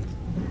here,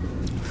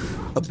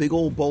 a big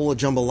old bowl of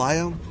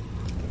jambalaya,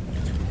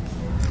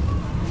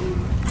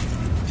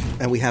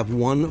 and we have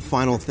one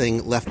final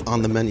thing left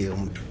on the menu,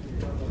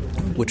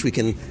 which we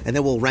can, and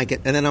then we'll rank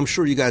it, and then I'm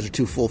sure you guys are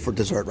too full for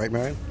dessert, right,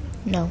 Marion?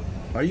 No.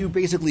 Are you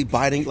basically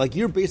biting, like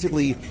you're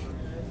basically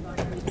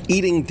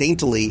eating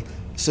daintily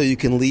so you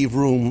can leave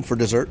room for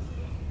dessert?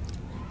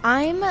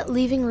 I'm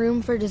leaving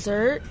room for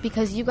dessert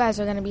because you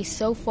guys are going to be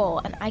so full,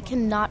 and I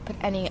cannot put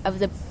any of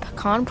the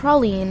pecan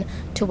praline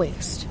to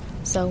waste.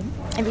 So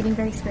I'm eating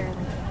very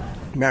sparingly.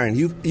 Marion,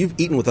 you've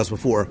eaten with us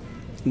before.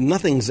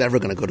 Nothing's ever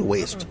going to go to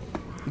waste.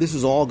 This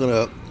is all going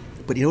to...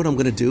 But you know what I'm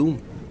going to do?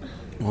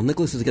 While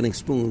Nicholas is getting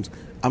spoons,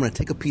 I'm going to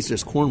take a piece of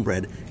this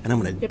cornbread, and I'm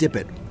going to dip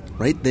it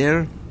right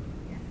there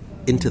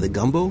into the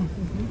gumbo.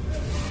 Mm-hmm.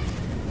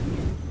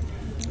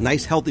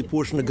 Nice, healthy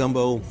portion of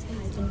gumbo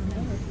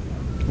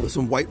with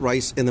some white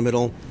rice in the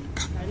middle.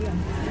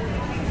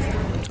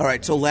 All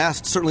right, so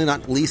last, certainly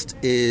not least,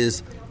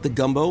 is the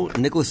gumbo.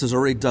 Nicholas has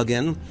already dug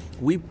in.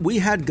 We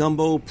had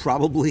gumbo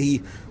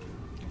probably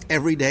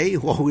every day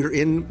while we were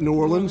in New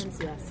Orleans.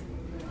 Yes.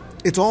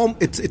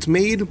 It's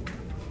made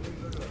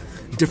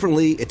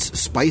differently. It's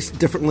spiced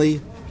differently.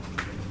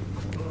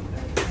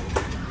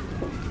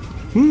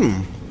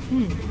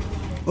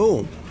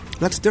 Oh,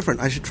 that's different.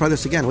 I should try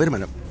this again. Wait a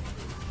minute.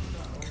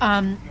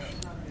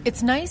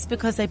 It's nice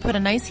because they put a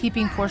nice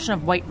heaping portion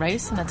of white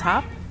rice in the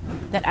top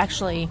that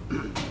actually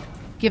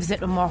gives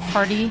it a more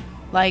hearty,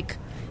 like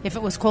if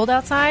it was cold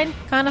outside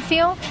kind of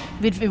feel.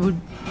 It would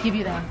give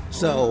you that.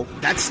 So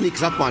that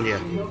sneaks up on you,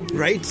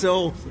 right?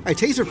 So I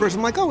taste it first.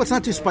 I'm like, oh, it's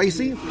not too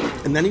spicy.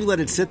 And then you let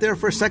it sit there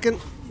for a second.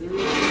 And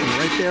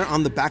right there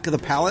on the back of the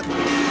palate,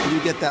 you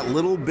get that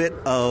little bit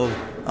of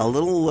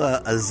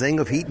a zing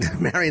of heat.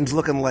 Marion's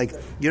looking like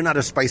you're not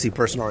a spicy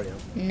person, are you?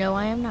 No,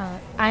 I am not.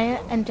 I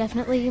am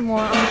definitely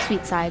more on the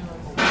sweet side.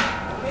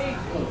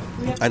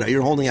 I know,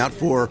 you're holding out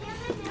for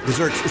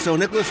desserts. So,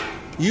 Nicholas,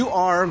 you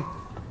are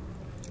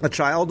a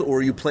child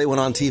or you play one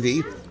on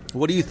TV.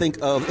 What do you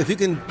think of, if you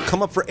can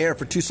come up for air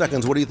for 2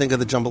 seconds, what do you think of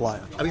the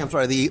jambalaya?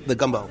 The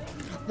gumbo.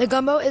 The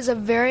gumbo is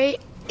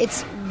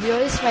it's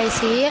really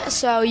spicy,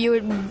 so you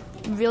would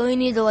really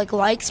need to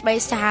like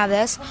spice to have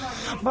this.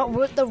 But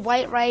with the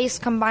white rice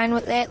combined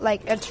with it,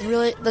 like it's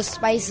really the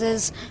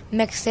spices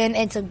mixed in.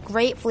 It's a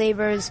great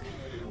flavors,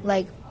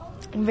 like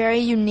very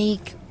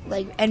unique,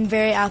 like and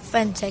very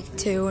authentic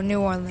to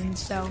New Orleans.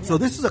 So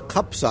this is a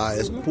cup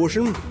size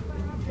portion,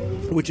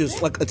 which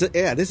is like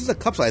this is a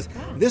cup size.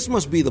 This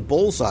must be the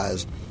bowl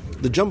size.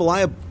 The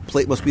jambalaya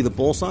plate must be the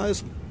bowl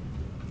size.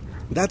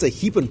 That's a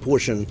heaping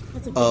portion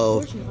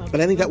of,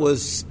 and I think that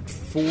was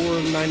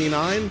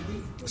 $4.99,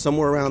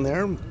 somewhere around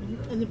there.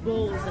 And the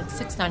bowl is like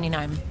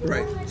 $6.99.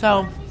 Right.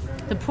 So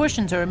the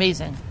portions are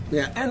amazing.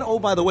 Yeah, and oh,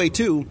 by the way,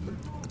 too,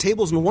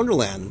 Tables in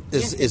Wonderland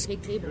is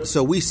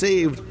so we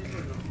saved.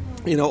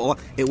 You know,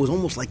 it was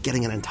almost like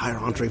getting an entire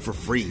entree for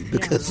free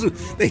because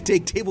they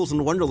take Tables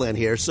in Wonderland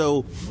here.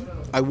 So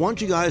I want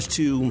you guys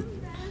to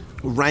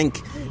rank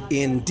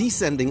in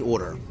descending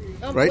order.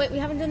 Oh, right? Wait, we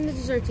haven't done the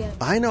dessert yet.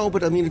 I know,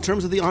 but I mean, in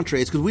terms of the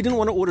entrees, because we didn't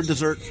want to order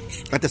dessert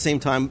at the same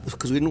time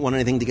because we didn't want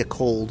anything to get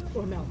cold.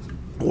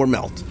 Or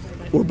melt.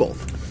 Or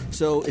both.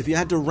 So if you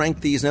had to rank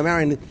these, now,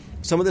 Marion,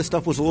 some of this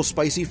stuff was a little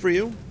spicy for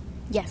you?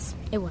 Yes,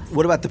 it was.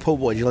 What about the po'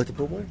 boy? Did you like the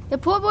po' boy? The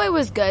po' boy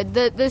was good.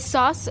 The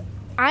sauce,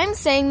 I'm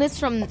saying this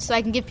so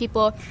I can give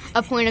people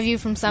a point of view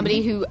from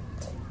somebody who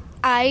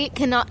I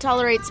cannot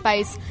tolerate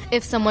spice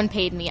if someone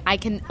paid me.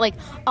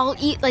 I'll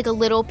eat like a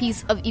little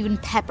piece of even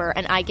pepper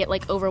and I get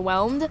like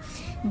overwhelmed.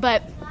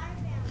 But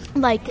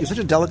like, you're such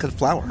a delicate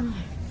flower.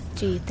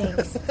 Gee,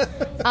 thanks.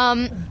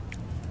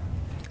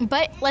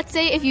 But let's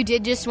say if you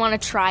did just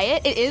want to try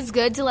it, it is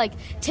good to like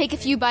take a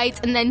few bites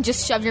and then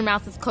just shove your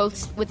mouth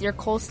with your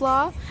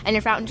coleslaw and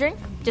your fountain drink.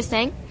 Just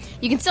saying.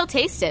 You can still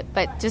taste it,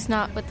 but just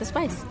not with the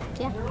spice.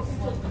 Yeah.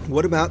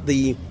 What about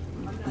the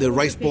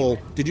rice bowl?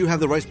 Did you have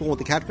the rice bowl with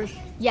the catfish?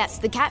 Yes,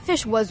 the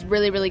catfish was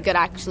really, really good,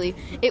 actually.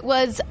 It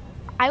was,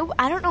 I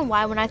don't know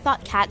why, when I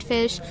thought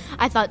catfish,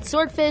 I thought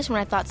swordfish.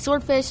 When I thought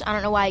swordfish, I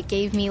don't know why it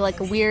gave me like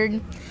a weird,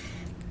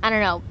 I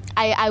don't know.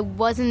 I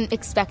wasn't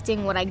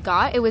expecting what I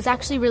got. It was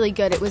actually really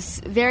good. It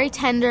was very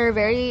tender,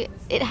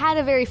 it had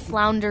a very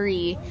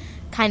floundery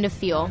kind of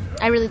feel.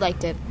 I really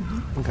liked it.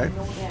 Okay.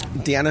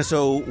 Deanna,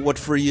 so what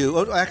for you?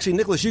 Oh, actually,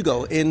 Nicholas, you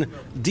go. In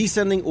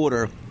descending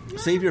order,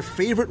 save your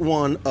favorite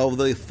one of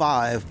the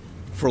 5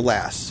 for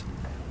last.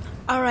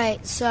 All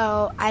right,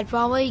 so I'd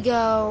probably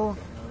go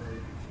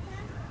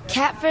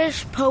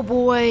catfish, po'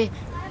 boy.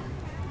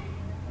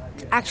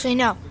 Actually,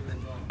 no.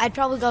 I'd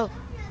probably go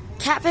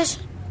catfish,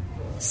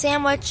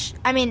 sandwich,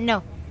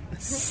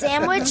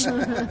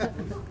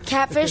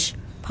 catfish,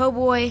 po'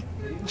 boy,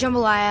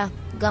 jambalaya,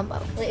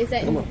 gumbo. Is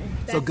that...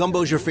 So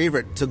gumbo's your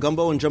favorite. So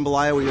gumbo and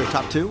jambalaya were your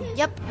top 2?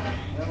 Yep.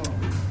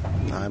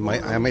 I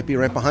might be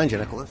right behind you,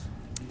 Nicholas.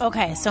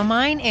 Okay, so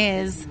mine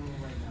is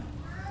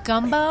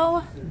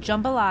gumbo,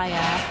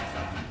 jambalaya,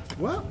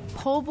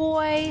 po'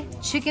 boy,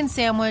 chicken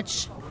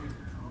sandwich,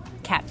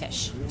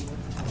 catfish.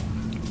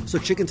 So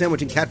chicken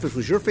sandwich and catfish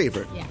was your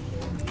favorite? Yeah.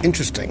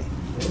 Interesting.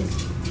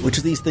 Which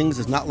of these things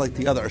is not like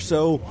the other?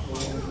 So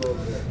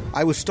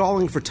I was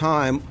stalling for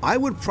time. I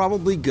would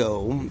probably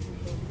go...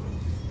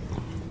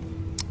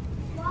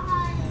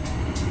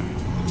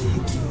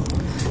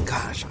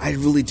 Gosh, I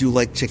really do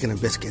like chicken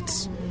and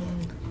biscuits.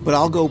 But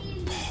I'll go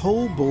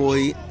po'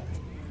 boy.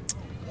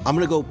 I'm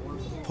going to go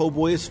po'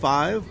 boy is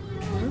 5.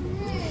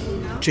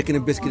 Chicken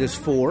and biscuit is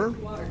 4.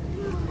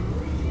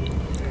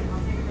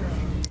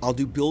 I'll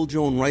do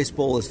biljo and rice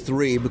bowl as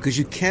 3 because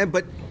you can,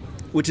 but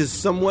which is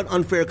somewhat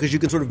unfair because you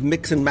can sort of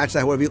mix and match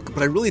that however you.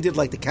 But I really did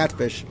like the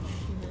catfish,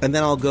 and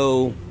then I'll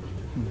go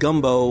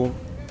gumbo,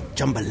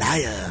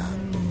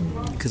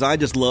 jambalaya because I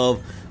just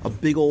love a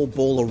big old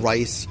bowl of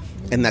rice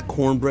and that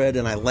cornbread,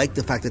 and I like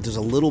the fact that there's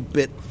a little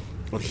bit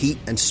of heat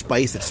and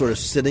spice that's sort of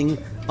sitting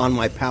on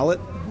my palate.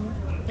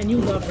 And you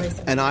love rice.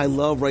 And I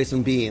love rice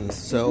and beans,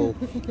 so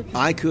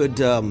I could.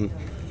 You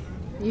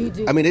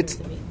do. I mean, it's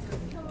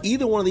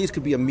either one of these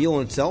could be a meal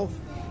in itself,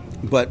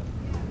 but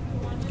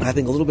I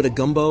think a little bit of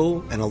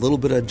gumbo and a little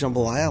bit of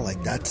jambalaya,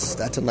 like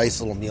that's a nice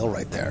little meal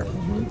right there.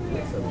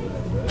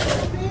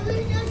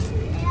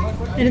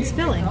 And it's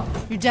filling.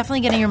 You're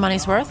definitely getting your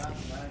money's worth.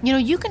 You know,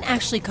 you can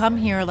actually come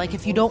here, like,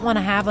 if you don't want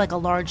to have, like, a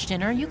large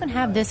dinner, you can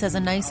have this as a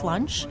nice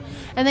lunch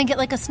and then get,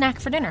 like, a snack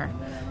for dinner.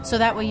 So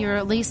that way you're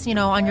at least, you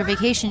know, on your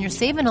vacation, you're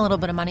saving a little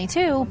bit of money,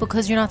 too,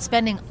 because you're not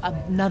spending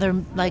another,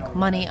 like,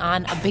 money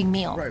on a big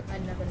meal. Right.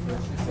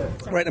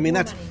 Right, I mean,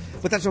 that's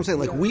what I'm saying.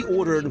 Like, we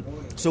ordered,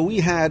 so we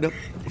had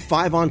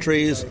 5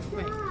 entrees,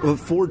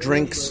 4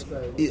 drinks.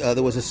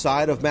 There was a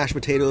side of mashed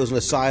potatoes and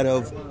a side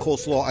of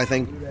coleslaw, I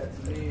think.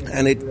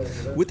 And it,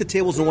 with the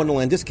Tables in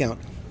Wonderland discount,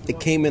 it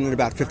came in at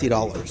about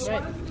 $50.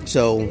 Right.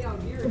 So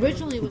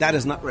originally that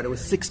is not right. It was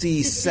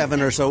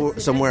 $67 or so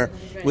somewhere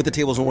with the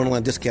Tables in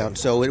Wonderland discount.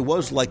 So it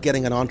was like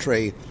getting an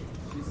entree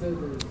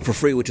for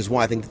free, which is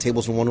why I think the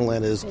Tables in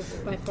Wonderland is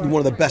one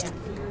of the best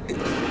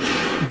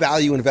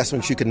value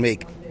investments you can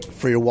make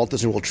for your Walt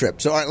Disney World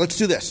trip. So all right, let's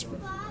do this.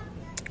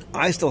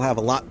 I still have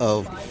a lot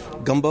of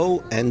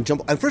gumbo and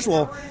jumbo. And first of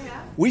all,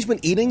 we've been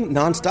eating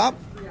nonstop.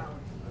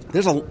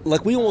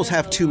 We almost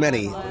have too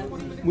many.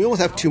 we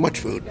almost have too much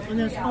food. And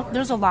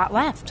there's a lot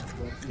left.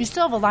 You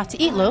still have a lot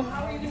to eat, Lou.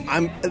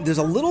 There's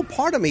a little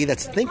part of me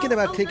that's thinking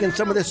about taking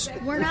some of this.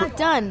 We're not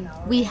done.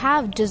 We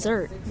have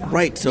dessert.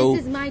 Right, so...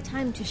 This is my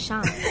time to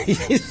shine.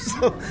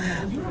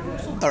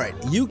 All right,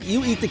 you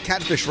eat the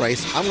catfish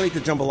rice. I'm going to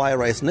eat the jambalaya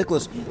rice.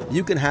 Nicholas,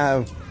 you can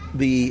have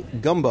the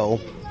gumbo.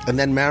 And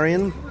then,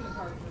 Marion,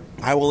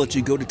 I will let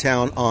you go to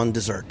town on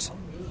desserts.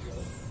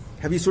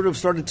 Have you sort of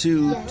started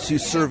to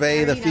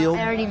survey the field?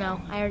 I already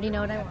know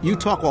what I want. You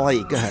talk while I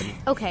eat. Go ahead.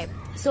 Okay,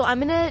 so I'm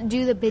going to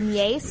do the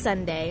beignet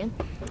sundae,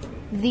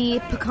 the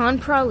pecan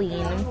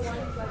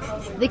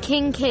praline, the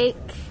king cake,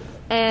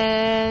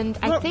 and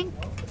I think...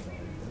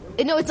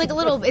 No, it's like a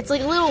little one.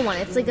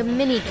 It's like a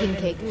mini king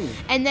cake.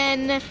 And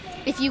then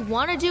if you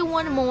want to do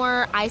one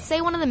more, I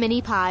say one of the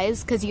mini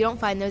pies because you don't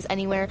find those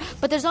anywhere.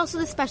 But there's also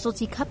the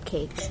specialty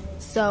cupcake.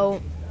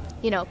 So,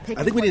 pick.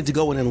 I think we need to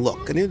go in and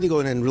look. I need to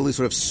go in and really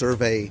sort of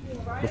survey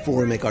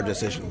before we make our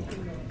decision.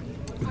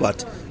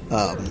 But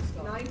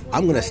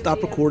I'm going to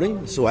stop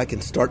recording so I can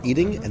start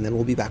eating, and then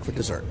we'll be back for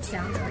dessert.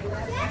 Sounds great.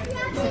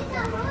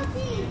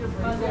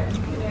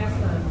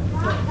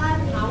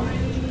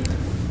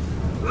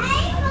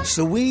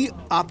 So we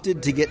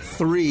opted to get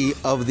 3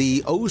 of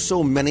the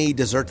oh-so-many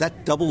desserts.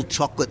 That double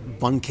chocolate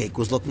bun cake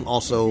was looking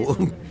also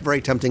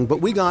very tempting. But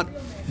we got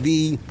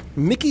the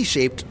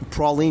Mickey-shaped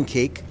praline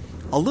cake,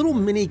 a little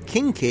mini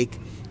king cake,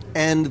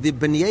 and the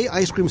beignet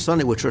ice cream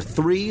sundae, which are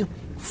 3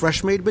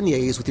 fresh-made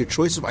beignets with your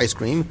choice of ice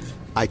cream.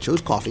 I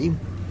chose coffee,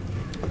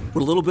 with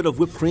a little bit of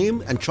whipped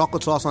cream and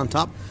chocolate sauce on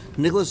top.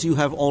 Nicholas, you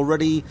have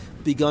already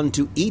begun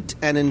to eat,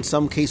 and in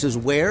some cases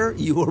wear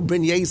your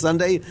beignet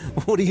sundae.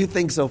 What do you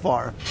think so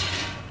far?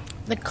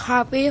 The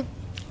coffee,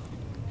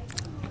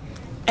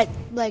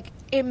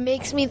 it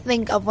makes me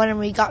think of when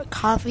we got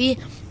coffee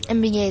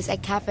and beignets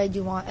at Cafe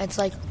Du Monde. It's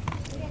like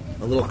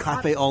a little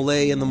cafe au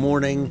lait in the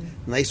morning,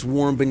 nice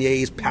warm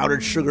beignets,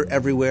 powdered sugar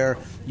everywhere.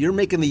 You're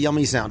making the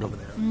yummy sound over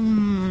there.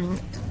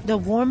 The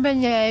warm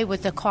beignet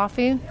with the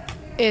coffee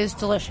is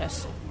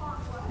delicious.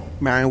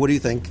 Marion, what do you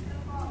think?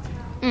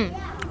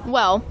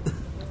 Well,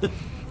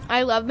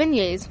 I love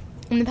beignets,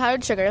 and the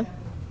powdered sugar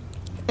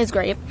is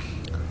great.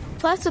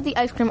 Plus, with the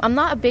ice cream, I'm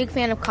not a big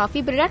fan of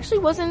coffee, but it actually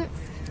wasn't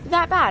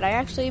that bad. I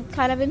actually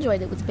kind of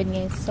enjoyed it with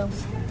beignets, so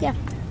yeah.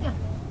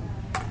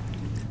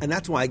 And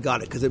that's why I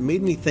got it, because it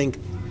made me think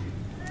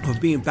of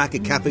being back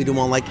at Cafe Du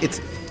Monde. Like, it's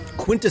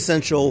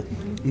quintessential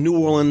New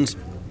Orleans.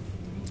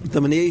 The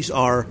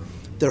beignets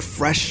they're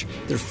fresh,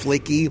 they're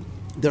flaky.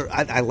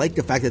 I like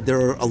the fact that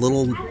they're a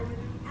little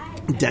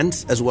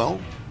dense as well.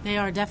 They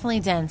are definitely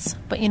dense,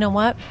 but you know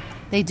what?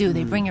 They do.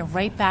 They bring you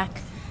right back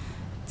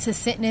to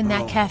sitting in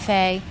that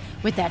cafe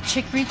with that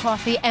chicory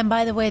coffee. And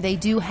by the way, they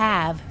do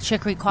have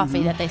chicory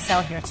coffee that they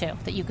sell here too,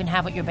 that you can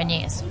have with your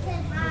beignets.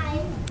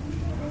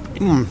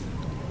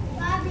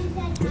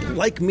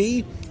 Like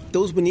me,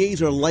 those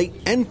beignets are light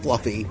and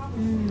fluffy. I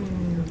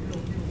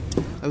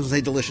was going to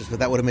say delicious, but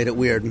that would have made it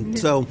weird.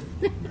 So,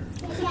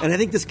 and I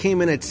think this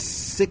came in at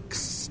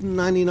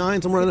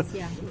 $6.99, somewhere around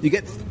there. You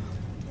get,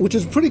 which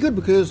is pretty good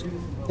because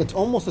it's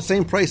almost the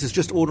same price as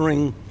just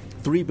ordering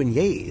 3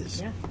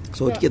 beignets. Yeah.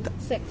 So to get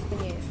that 6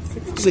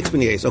 beignets. 6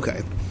 beignets,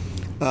 okay.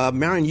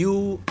 Marion,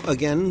 you,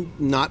 again,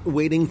 not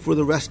waiting for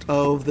the rest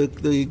of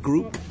the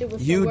group.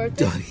 You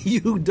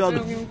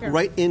dug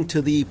right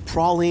into the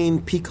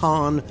praline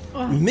pecan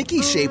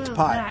Mickey-shaped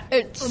pie.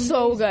 It's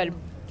so good.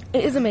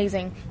 It is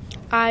amazing.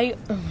 Oh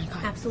my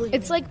God. Absolutely.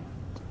 It's like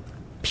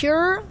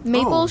pure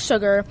maple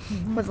sugar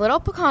with little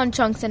pecan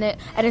chunks in it,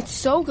 and it's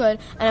so good,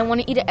 and I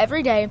want to eat it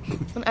every day,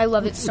 and I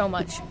love it so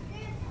much.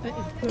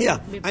 Yeah,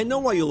 I know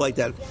why you like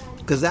that,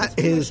 because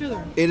it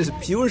is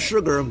pure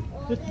sugar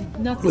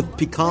with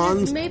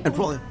pecans and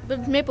praline.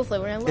 But maple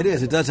flavor. And I love it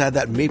is. It does have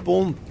that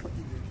maple,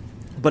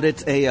 but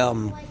it's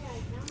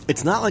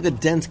it's not like a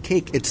dense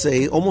cake. It's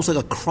almost like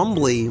a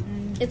crumbly.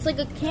 It's like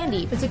a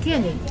candy. It's a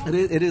candy.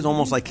 It is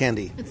almost like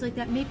candy. It's like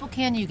that maple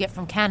candy you get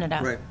from Canada.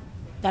 Right.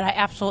 That I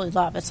absolutely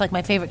love. It's like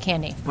my favorite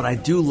candy. But I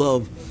do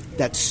love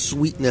that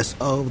sweetness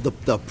of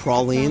the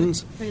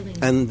pralines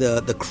and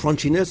the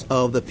crunchiness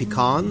of the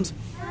pecans.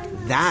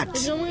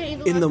 That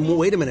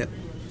wait a minute.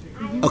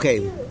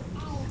 Okay,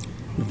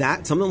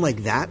 something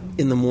like that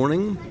in the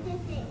morning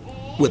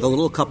with a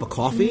little cup of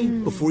coffee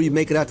before you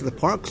make it out to the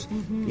parks.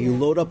 You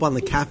load up on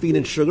the caffeine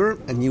and sugar,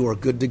 and you are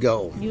good to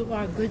go. You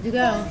are good to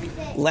go.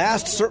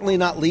 Last, certainly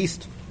not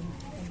least,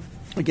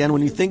 again,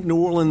 when you think New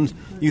Orleans,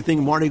 you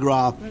think Mardi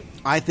Gras.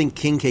 I think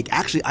king cake.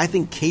 Actually, I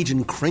think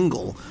Cajun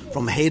Kringle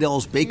from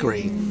Haydell's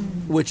Bakery,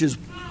 which is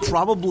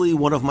probably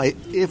one of my,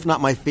 if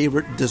not my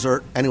favorite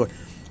dessert anywhere.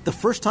 The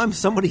first time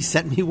somebody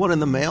sent me one in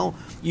the mail,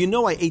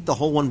 I ate the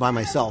whole one by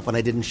myself and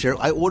I didn't share.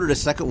 I ordered a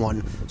second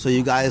one so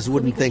you guys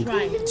wouldn't think,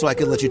 so I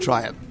could let you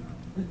try it.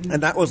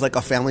 And that was like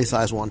a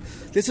family-size one.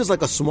 This is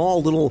like a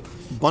small little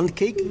bun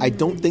cake. I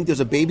don't think there's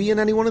a baby in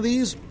any one of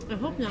these. I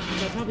hope not,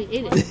 because I probably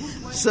ate it.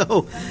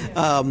 So,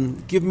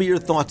 give me your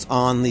thoughts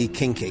on the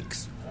king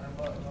cakes.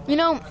 It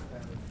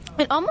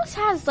almost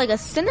has like a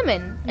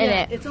cinnamon in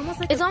it. It's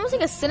almost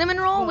like a cinnamon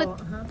roll with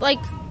like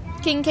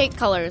king cake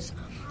colors.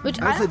 Which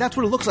Actually, that's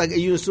what it looks like.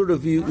 You sort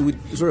of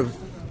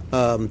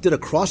did a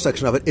cross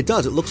section of it. It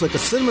does. It looks like a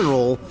cinnamon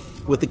roll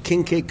with the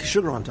king cake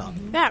sugar on top.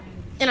 Yeah,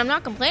 and I'm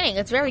not complaining.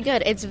 It's very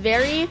good. It's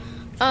very,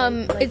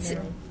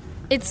 it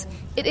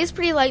is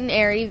pretty light and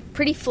airy,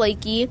 pretty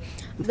flaky.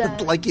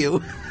 Like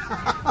you.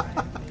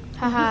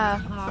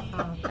 Haha,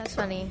 that's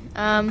funny.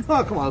 Oh,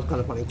 come on, it's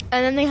kind of funny.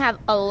 And then they have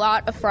a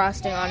lot of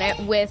frosting on it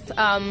with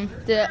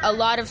a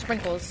lot of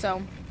sprinkles,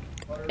 so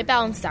it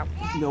balanced out.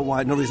 No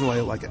reason why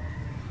you like it.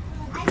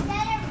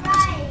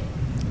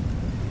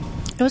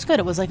 It was good.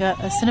 It was like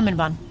a cinnamon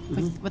bun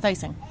with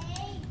icing.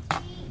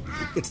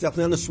 It's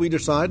definitely on the sweeter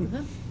side.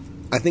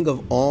 I think of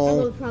I all...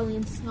 love the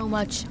praline so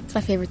much. It's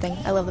my favorite thing.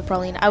 I love the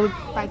praline. I would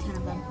buy 10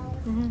 of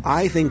them.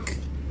 I think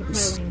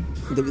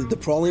the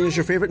praline is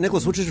your favorite.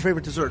 Nicholas, which is your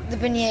favorite dessert? The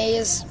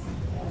beignets.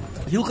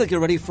 You look like you're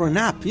ready for a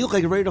nap. You look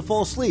like you're ready to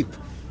fall asleep.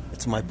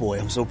 That's my boy.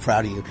 I'm so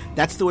proud of you.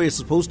 That's the way it's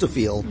supposed to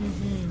feel.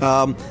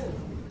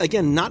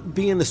 Again, not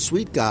being the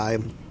sweet guy,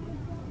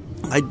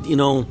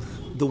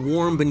 the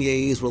warm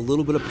beignets with a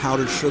little bit of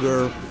powdered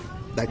sugar,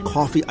 that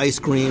coffee ice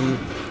cream.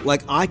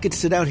 Like, I could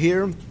sit out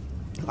here.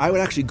 I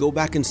would actually go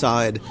back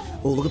inside.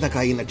 Oh, look at that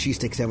guy eating that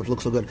cheesesteak sandwich. It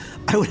looks so good.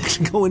 I would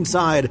actually go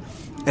inside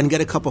and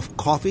get a cup of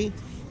coffee,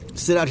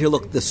 sit out here.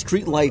 Look, the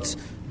street lights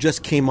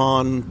just came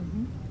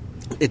on.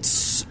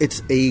 It's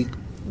a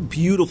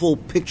beautiful,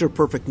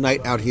 picture-perfect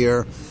night out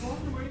here.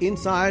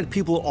 Inside,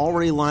 people are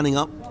already lining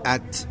up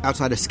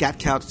outside of Scat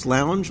Cat's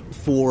Lounge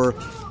for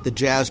the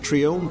jazz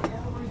trio,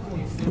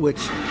 which,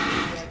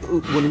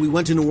 when we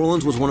went to New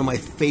Orleans, was one of my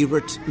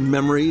favorite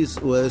memories,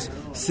 was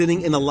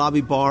sitting in the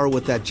lobby bar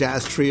with that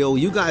jazz trio.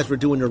 You guys were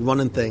doing your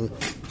running thing.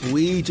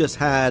 We just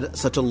had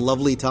such a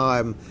lovely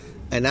time,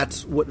 and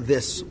that's what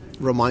this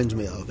reminds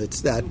me of.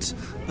 It's that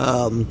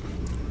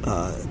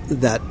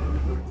that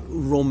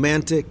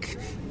romantic,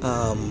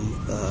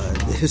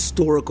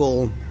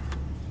 historical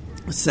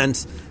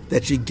sense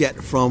that you get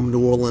from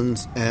New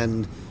Orleans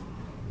and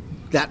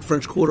that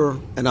French Quarter,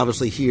 and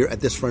obviously here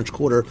at this French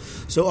Quarter.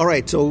 So, all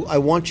right, so I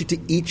want you to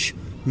each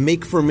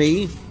make for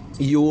me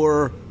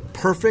your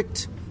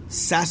perfect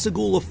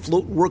Sassagoula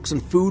Floatworks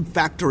and Food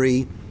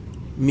Factory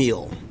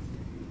meal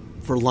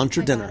for lunch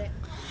or dinner.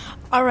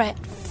 All right,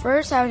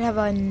 first I would have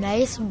a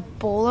nice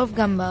bowl of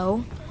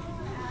gumbo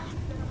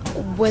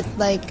with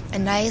like a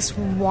nice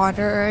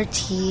water or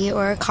tea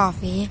or a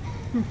coffee.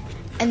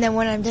 And then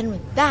when I'm done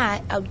with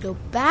that, I would go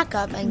back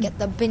up and get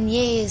the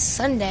beignets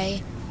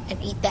sundae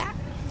and eat that.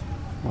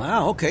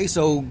 Wow, okay,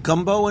 so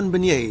gumbo and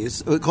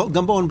beignets.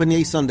 Gumbo and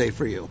beignet sundae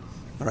for you.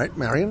 All right,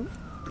 Marion?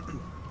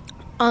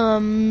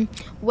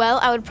 Well,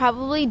 I would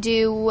probably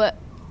do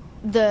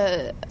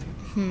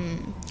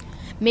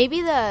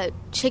maybe the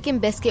chicken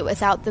biscuit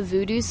without the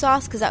voodoo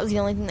sauce, because that was the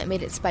only thing that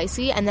made it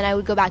spicy, and then I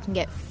would go back and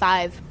get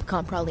 5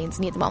 pecan pralines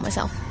and eat them all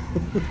myself.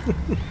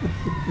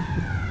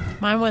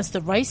 Mine was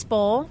the rice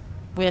bowl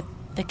with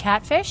the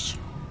catfish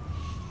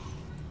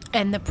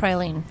and the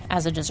praline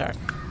as a dessert.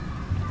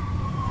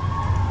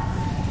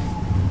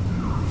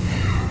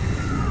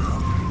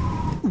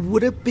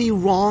 Would it be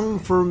wrong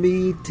for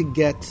me to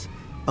get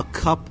a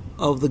cup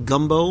of the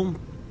gumbo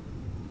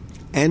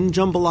and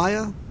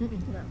jambalaya? No,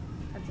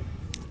 that's it.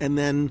 And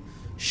then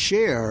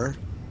share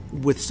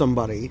with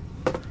somebody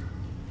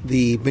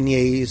the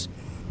beignets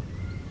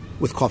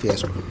with coffee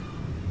ice cream?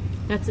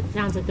 That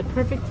sounds like the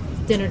perfect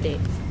dinner date.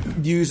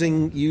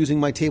 Using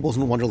my Tables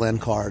in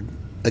Wonderland card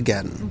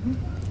again.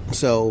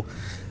 So,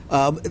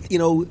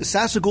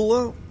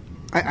 Sassagoula,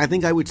 I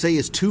think I would say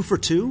is 2 for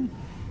 2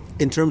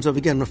 in terms of,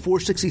 again, the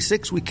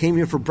 466. We came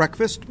here for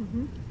breakfast.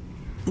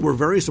 We're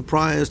very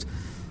surprised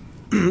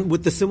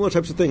with the similar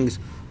types of things,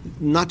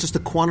 not just the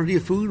quantity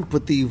of food,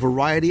 but the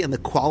variety and the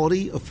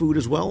quality of food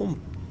as well.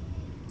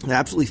 I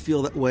absolutely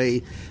feel that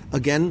way.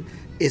 Again,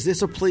 is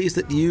this a place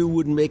that you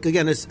would make,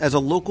 again, as a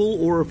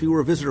local, or if you were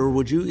a visitor,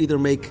 would you either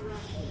make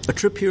a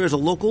trip here as a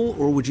local,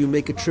 or would you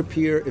make a trip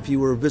here if you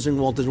were visiting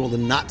Walt Disney World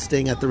and not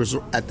staying at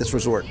this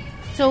resort?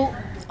 So,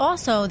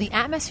 also, the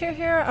atmosphere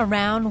here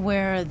around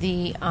where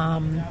the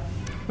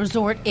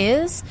resort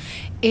is,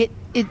 it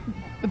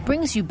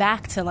brings you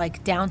back to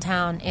like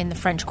downtown in the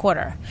French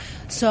Quarter.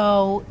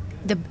 So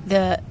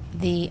the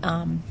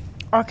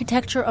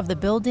architecture of the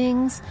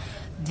buildings,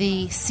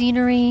 the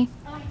scenery.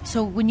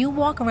 So when you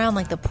walk around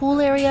like the pool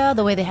area,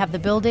 the way they have the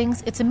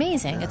buildings, it's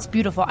amazing. It's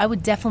beautiful. I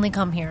would definitely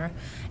come here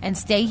and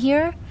stay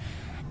here,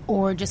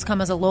 or just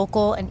come as a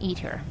local and eat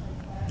here.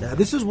 Yeah,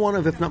 this is one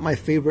of, if not my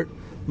favorite,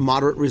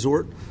 moderate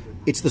resort.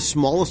 It's the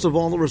smallest of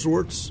all the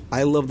resorts.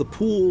 I love the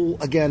pool.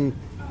 Again,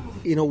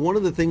 one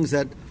of the things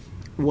that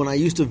when I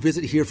used to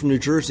visit here from New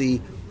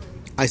Jersey,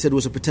 I said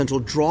was a potential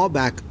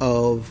drawback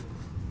of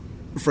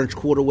French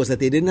Quarter was that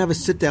they didn't have a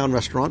sit-down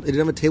restaurant. They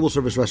didn't have a table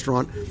service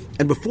restaurant.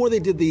 And before they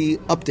did the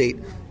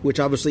update, which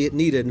obviously it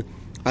needed,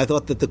 I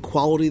thought that the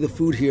quality of the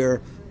food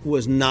here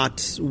was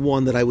not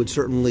one that I would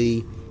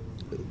certainly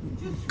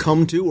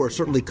come to or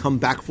certainly come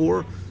back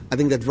for. I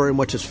think that very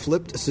much has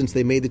flipped since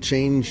they made the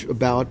change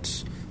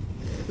about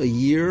a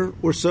year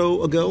or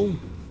so ago.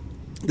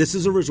 This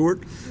is a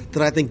resort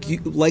that I think,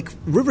 like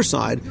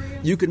Riverside,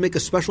 you can make a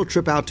special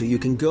trip out to. You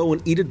can go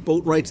and eat at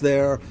Boatwright's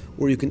there,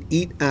 or you can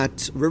eat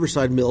at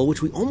Riverside Mill,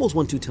 which we almost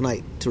went to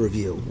tonight to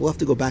review. We'll have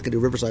to go back and do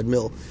Riverside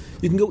Mill.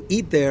 You can go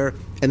eat there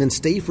and then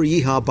stay for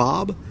Yeehaw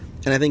Bob.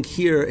 And I think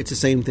here it's the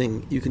same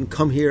thing. You can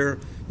come here,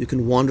 you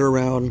can wander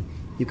around,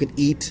 you can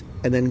eat,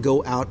 and then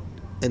go out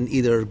and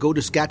either go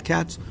to Scat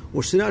Cats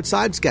or sit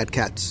outside Scat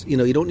Cats. You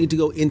know, you don't need to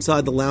go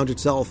inside the lounge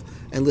itself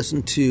and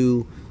listen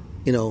to,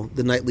 you know,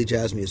 the nightly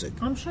jazz music.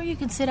 I'm sure you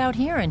can sit out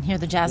here and hear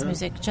the jazz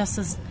music just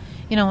as,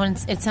 you know,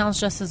 and it sounds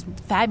just as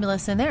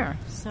fabulous in there.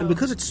 So. And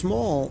because it's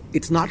small,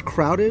 it's not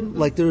crowded.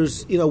 Like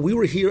there's, you know, we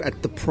were here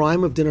at the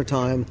prime of dinner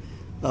time.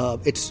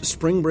 It's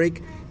spring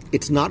break.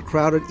 It's not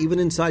crowded. Even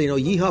inside, you know,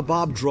 Yeehaw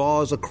Bob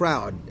draws a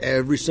crowd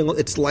every single.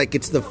 It's like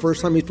it's the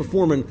first time he's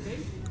performing.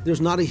 There's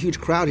not a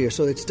huge crowd here,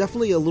 so it's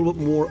definitely a little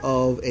bit more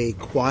of a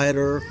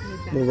quieter,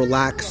 more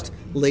relaxed,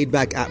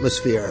 laid-back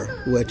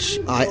atmosphere, which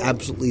I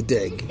absolutely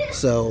dig.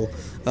 So,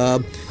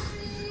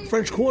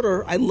 French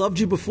Quarter, I loved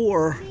you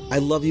before. I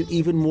love you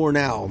even more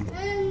now.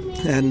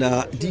 And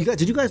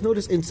did you guys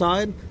notice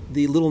inside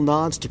the little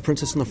nods to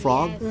Princess and the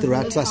Frog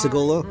throughout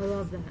Sassagoula? I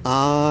love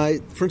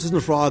that. Princess and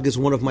the Frog is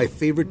one of my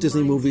favorite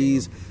Disney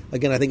movies.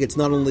 Again, I think it's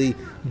not only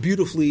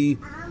beautifully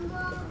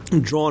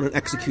drawn and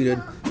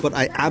executed, but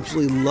I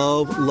absolutely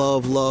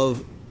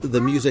love the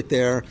music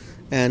there.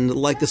 And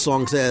like the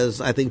song says,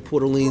 I think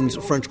Port Orleans,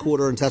 French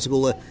Quarter, and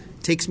Sassagoula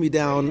takes me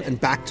down and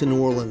back to New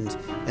Orleans,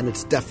 and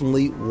it's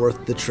definitely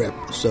worth the trip.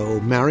 So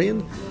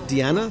Marion,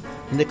 Deanna,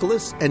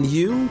 Nicholas, and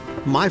you,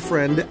 my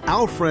friend,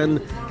 our friend,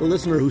 the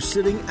listener who's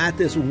sitting at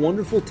this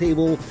wonderful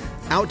table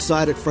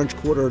outside at French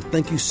Quarter,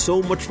 thank you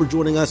so much for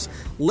joining us.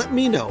 Let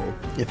me know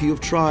if you have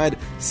tried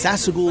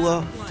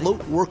Sassagoula,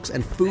 Floatworks,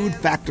 and Food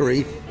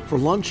Factory for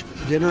lunch,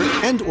 dinner,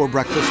 and or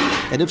breakfast.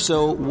 And if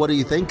so, what do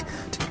you think?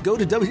 Go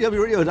to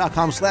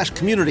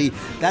www.radio.com/community.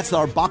 That's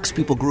our Box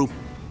People group.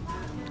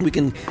 We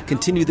can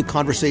continue the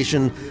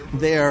conversation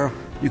there.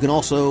 You can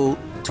also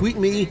tweet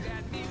me,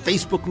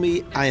 Facebook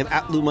me. I am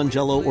at Lou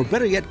Mangello, or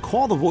better yet,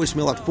 call the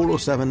voicemail at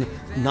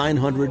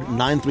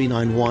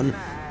 407-900-9391,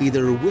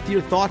 either with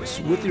your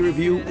thoughts, with your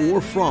review, or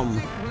from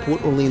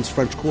Port Orleans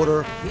French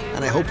Quarter.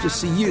 And I hope to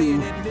see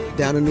you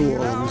down in New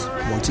Orleans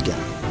once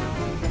again.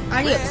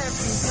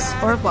 Adios.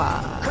 Au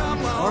revoir.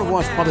 Au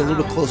revoir is probably a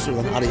little bit closer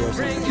than adios.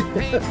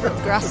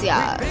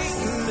 Gracias.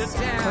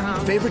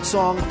 Favorite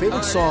song from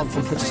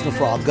Princess and the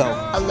Frog, go.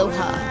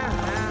 Aloha.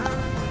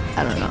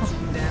 I don't know.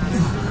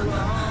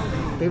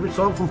 Favorite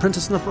song from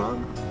Princess and the Frog?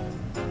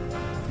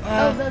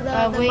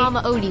 The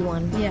Mama Odie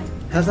one. Yeah.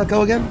 How's that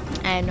go again?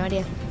 I have no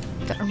idea.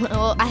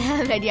 Well, I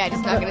have an idea. I'm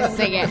just not going to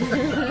sing it. Go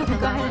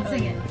ahead and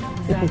sing it.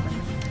 Exactly.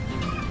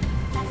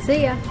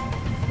 See ya.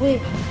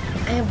 Wait,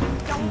 I have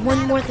one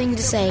more thing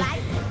to say.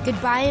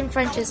 Goodbye in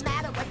French is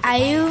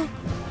Aïe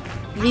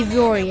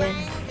Vivoria.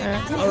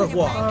 Au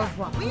revoir. Au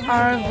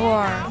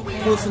revoir.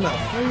 Close enough.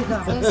 There you go.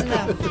 Close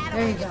enough.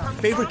 There you go.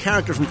 Favorite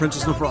character from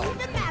Princess and the Frog?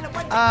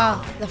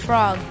 The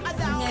frog.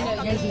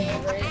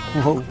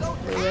 Whoa.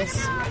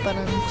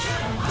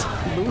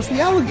 Louis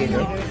the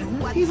Alligator.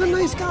 He's a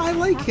nice guy. I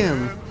like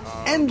him.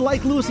 And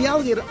like Louis the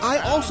Alligator, I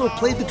also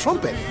played the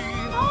trumpet.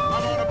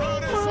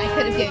 I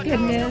could have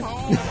given Goodness.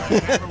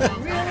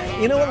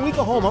 You know what? When we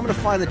go home, I'm going to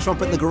find the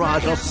trumpet in the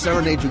garage. I'll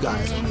serenade you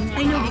guys.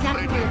 I know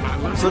exactly where you're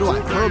going. So do I.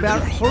 Herb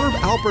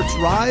Alpert's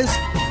Rise.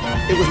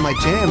 It was my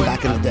jam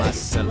back in the day.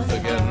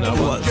 It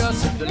was.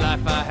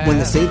 When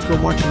the Saints go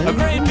marching in.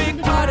 Nothing.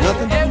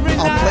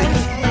 I'll play.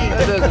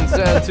 That doesn't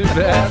sound too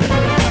bad.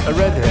 A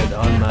redhead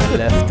on my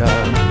left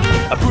arm,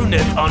 a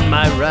brunette on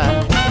my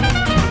right,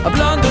 a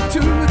blonde or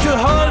two to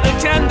hold the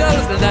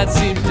candles, and that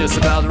seems just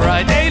about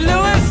right. Hey,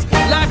 Louis,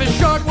 life is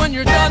short. When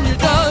you're done, you're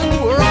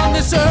done. We're on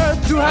this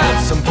earth to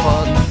have some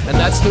fun, and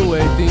that's the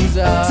way things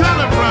are.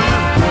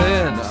 Celebrate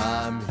when I'm human.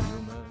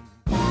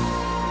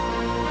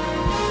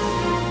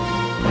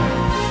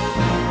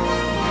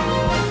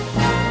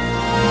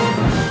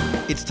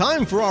 It's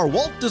time for our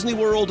Walt Disney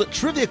World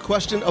Trivia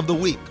Question of the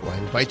Week, where I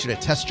invite you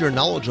to test your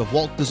knowledge of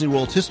Walt Disney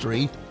World's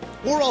history,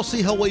 or I'll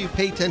see how well you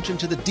pay attention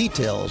to the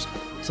details,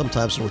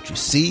 sometimes in what you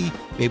see,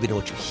 maybe in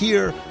what you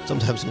hear,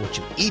 sometimes in what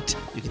you eat.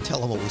 You can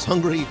tell I'm always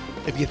hungry.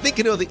 If you think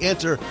you know the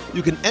answer,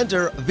 you can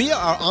enter via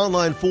our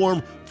online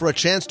form for a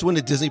chance to win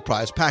a Disney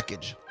Prize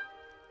package.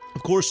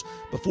 Of course,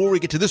 before we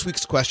get to this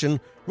week's question,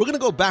 we're going to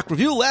go back,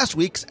 review last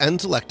week's, and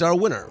select our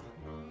winner.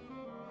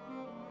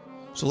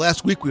 So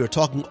last week we were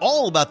talking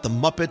all about the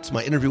Muppets,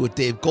 my interview with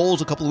Dave Goelz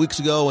a couple of weeks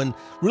ago, and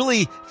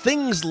really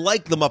things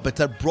like the Muppets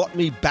that brought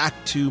me back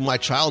to my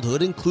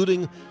childhood,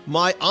 including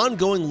my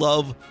ongoing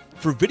love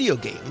for video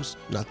games.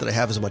 Not that I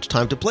have as much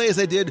time to play as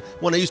I did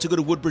when I used to go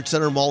to Woodbridge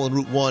Center Mall and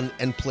Route 1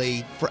 and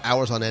play for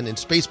hours on end in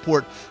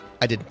Spaceport.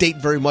 I didn't date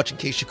very much, in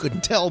case you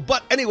couldn't tell.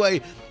 But anyway,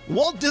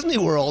 Walt Disney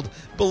World,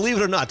 believe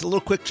it or not, it's a little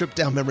quick trip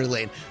down memory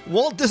lane.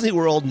 Walt Disney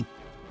World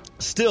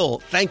still,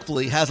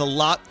 thankfully, has a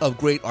lot of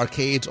great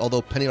arcades,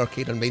 although Penny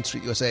Arcade on Main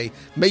Street, USA,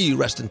 may you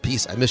rest in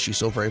peace. I miss you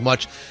so very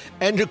much.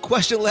 And your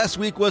question last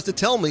week was to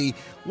tell me,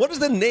 what is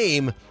the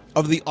name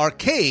of the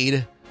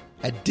arcade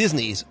at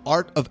Disney's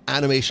Art of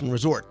Animation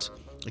Resort.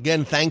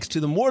 Again, thanks to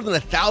the more than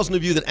 1,000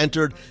 of you that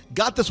entered,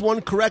 got this one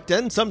correct,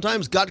 and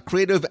sometimes got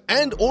creative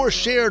and or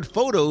shared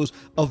photos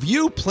of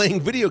you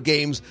playing video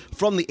games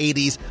from the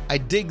 80s. I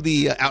dig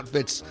the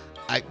outfits.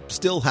 I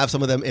still have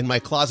some of them in my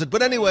closet.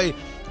 But anyway,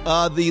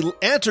 the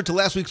answer to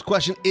last week's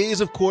question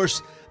is, of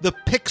course, the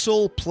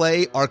Pixel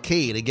Play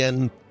Arcade.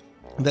 Again,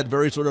 that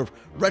very sort of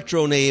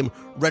retro name,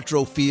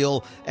 retro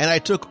feel. And I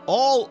took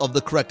all of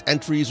the correct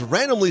entries,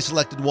 randomly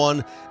selected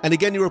one. And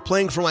again, you were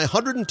playing for my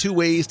 102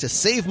 ways to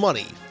save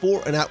money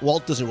for and at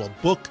Walt Disney World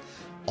book.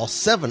 All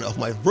 7 of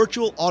my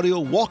virtual audio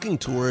walking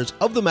tours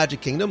of the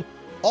Magic Kingdom,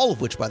 all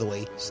of which, by the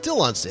way,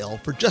 still on sale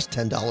for just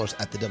 $10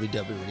 at the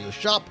WDW Radio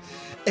shop.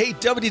 A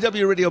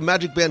WDW Radio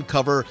Magic Band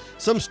cover,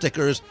 some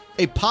stickers,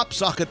 a pop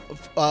socket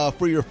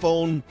for your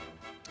phone,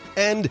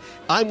 and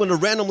I'm going to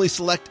randomly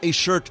select a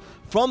shirt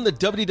from the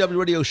WDW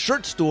Radio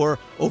shirt store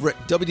over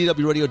at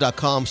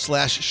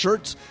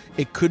wdwradio.com/shirts.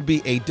 It could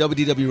be a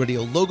WDW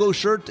Radio logo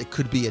shirt. It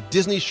could be a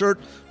Disney shirt,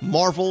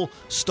 Marvel,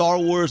 Star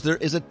Wars. There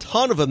is a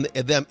ton of them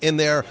in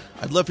there.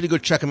 I'd love for you to go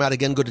check them out.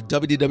 Again, go to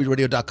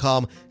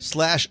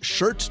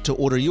wdwradio.com/shirts to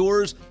order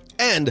yours.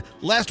 And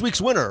last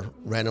week's winner,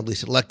 randomly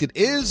selected,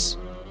 is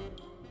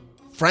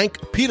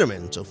Frank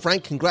Peterman. So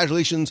Frank,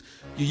 congratulations.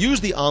 You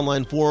used the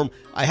online form.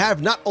 I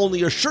have not only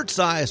your shirt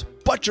size,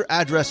 but your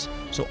address,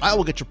 so I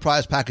will get your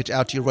prize package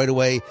out to you right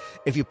away.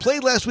 If you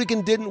played last week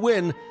and didn't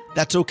win,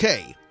 that's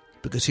okay,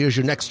 because here's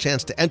your next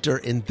chance to enter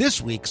in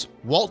this week's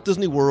Walt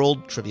Disney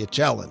World Trivia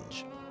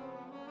Challenge.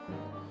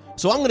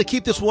 So I'm going to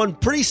keep this one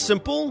pretty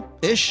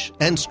simple-ish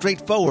and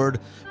straightforward,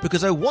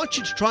 because I want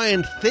you to try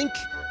and think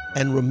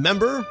and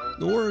remember,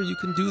 or you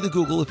can do the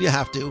Google if you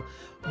have to,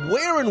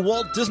 where in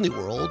Walt Disney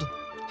World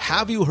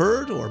have you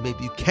heard, or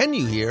maybe can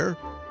you hear,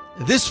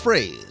 this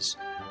phrase: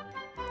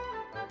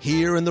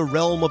 "Here in the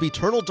realm of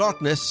eternal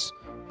darkness,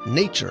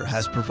 nature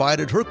has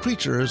provided her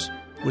creatures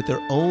with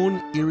their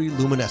own eerie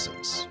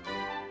luminescence."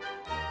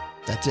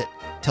 That's it.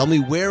 Tell me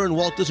where in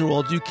Walt Disney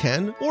World you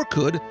can or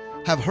could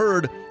have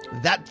heard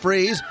that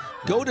phrase.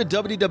 Go to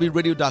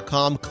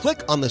wdwradio.com,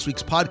 click on this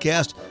week's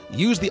podcast,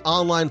 use the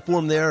online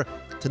form there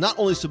to not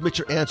only submit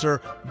your answer,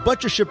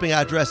 but your shipping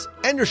address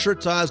and your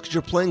shirt size, because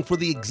you're playing for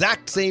the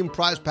exact same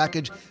prize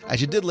package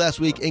as you did last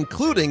week,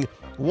 including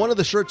one of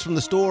the shirts from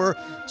the store.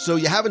 So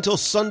you have until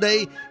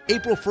Sunday,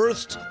 April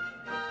 1st,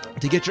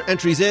 to get your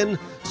entries in.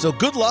 So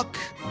good luck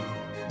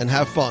and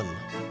have fun.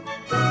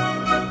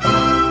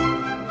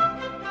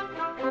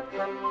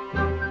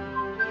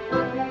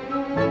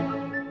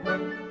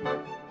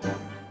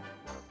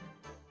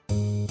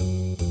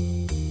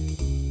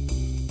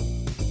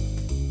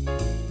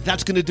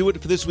 That's going to do it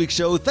for this week's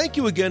show. Thank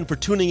you again for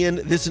tuning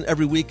in this and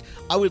every week.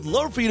 I would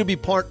love for you to be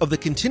part of the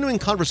continuing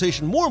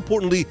conversation, more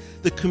importantly,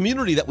 the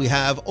community that we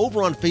have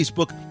over on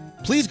Facebook.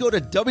 Please go to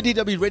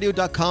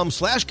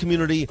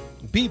wdwradio.com/community.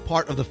 Be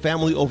part of the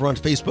family over on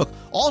Facebook.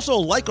 Also,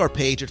 like our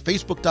page at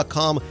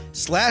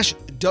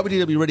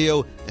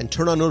facebook.com/WDWRadio and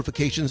turn on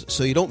notifications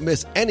so you don't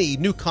miss any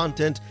new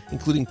content,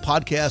 including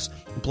podcasts,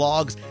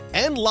 blogs,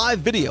 and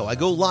live video. I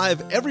go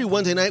live every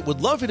Wednesday night.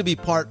 Would love you to be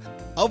part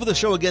of the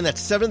show. Again, that's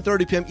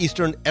 7:30 p.m.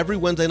 Eastern every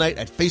Wednesday night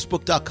at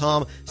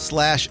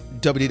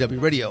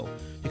facebook.com/WDWRadio.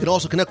 You can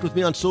also connect with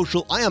me on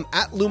social. I am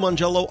at Lou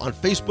Mongello on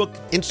Facebook,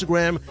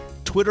 Instagram,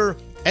 Twitter,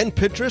 and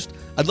Pinterest.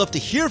 I'd love to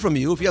hear from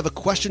you. If you have a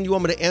question you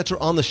want me to answer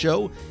on the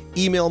show,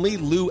 email me,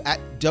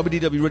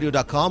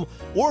 lou@wdwradio.com,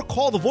 or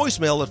call the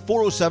voicemail at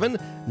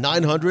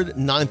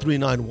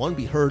 407-900-9391.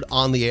 Be heard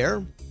on the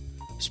air.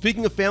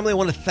 Speaking of family, I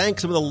want to thank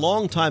some of the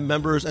longtime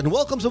members and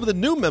welcome some of the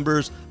new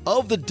members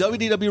of the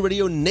WDW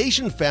Radio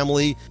Nation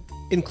family,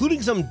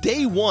 including some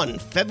day one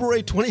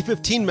February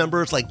 2015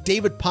 members like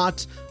David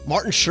Potts,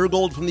 Martin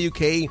Shergold from the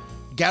UK,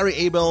 Gary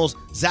Abels,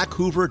 Zach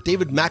Hoover,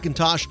 David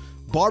McIntosh,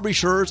 Barbie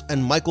Schurz,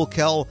 and Michael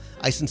Kell.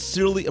 I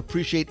sincerely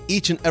appreciate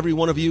each and every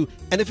one of you.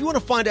 And if you want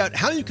to find out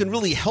how you can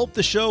really help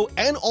the show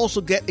and also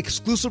get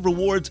exclusive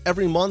rewards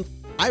every month,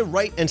 I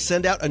write and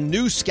send out a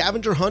new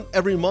scavenger hunt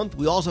every month.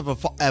 We also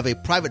have a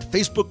private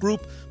Facebook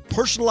group,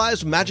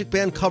 personalized Magic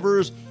Band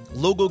covers,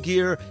 logo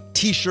gear,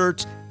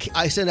 t-shirts.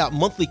 I send out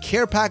monthly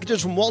care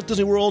packages from Walt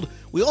Disney World.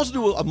 We also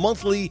do a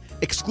monthly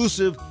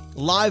exclusive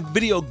live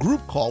video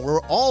group call.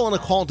 We're all on a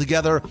call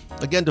together.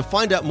 Again, to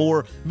find out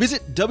more,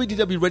 visit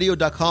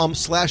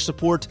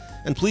wdwradio.com/support.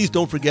 And please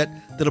don't forget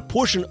that a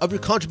portion of your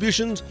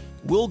contributions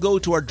will go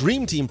to our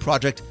Dream Team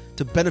project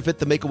to benefit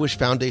the Make-A-Wish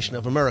Foundation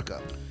of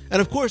America. And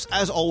of course,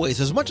 as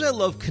always, as much as I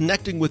love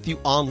connecting with you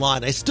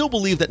online, I still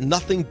believe that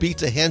nothing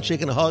beats a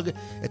handshake and a hug.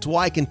 It's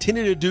why I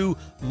continue to do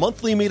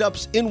monthly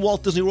meetups in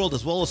Walt Disney World,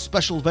 as well as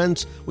special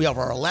events. We have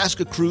our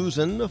Alaska cruise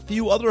and a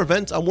few other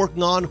events I'm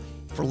working on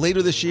for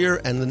later this year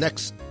and the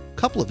next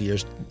couple of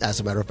years, as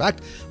a matter of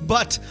fact.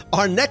 But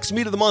our next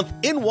meet of the month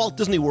in Walt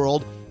Disney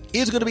World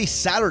is going to be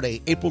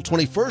Saturday, April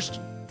 21st.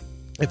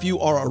 If you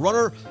are a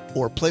runner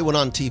or play one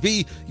on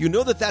TV, you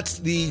know that that's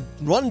the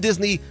Run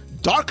Disney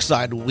Dark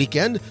Side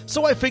weekend,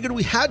 so I figured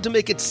we had to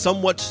make it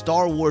somewhat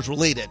Star Wars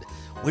related.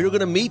 We were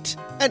going to meet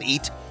and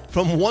eat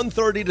from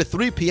 1:30 to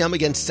 3 p.m.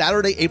 again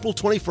Saturday, April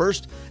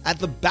 21st at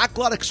the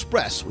Backlot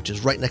Express, which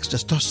is right next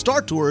to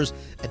Star Tours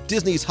at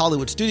Disney's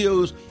Hollywood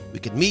Studios. We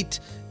can meet,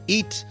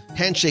 eat,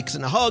 handshakes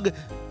and a hug,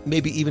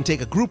 maybe even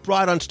take a group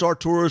ride on Star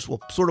Tours.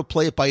 We'll sort of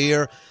play it by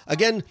ear.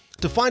 Again,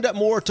 to find out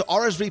more, to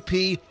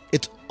RSVP,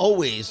 it's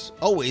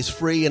always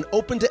free and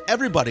open to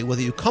everybody,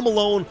 whether you come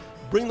alone,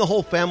 bring the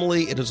whole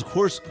family. It is, of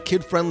course,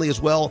 kid-friendly as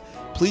well.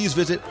 Please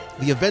visit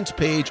the events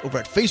page over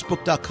at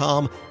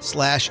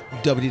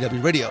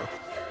facebook.com/WDW Radio.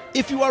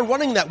 If you are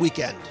running that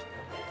weekend,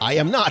 I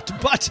am not,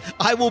 but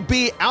I will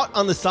be out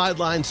on the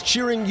sidelines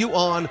cheering you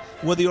on,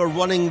 whether you're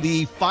running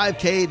the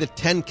 5K, the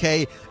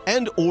 10K,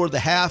 and or the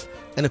half.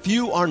 And if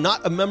you are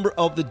not a member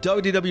of the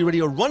WDW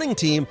Radio running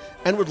team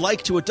and would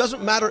like to, it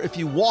doesn't matter if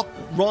you walk,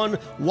 run,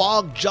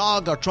 walk,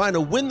 jog, are trying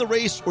to win the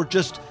race or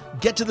just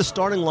get to the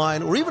starting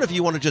line, or even if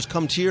you want to just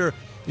come cheer,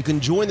 you can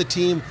join the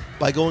team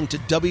by going to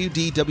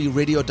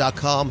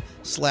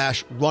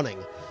wdwradio.com/running.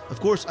 Of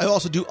course, I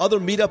also do other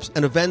meetups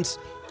and events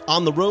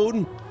on the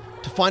road.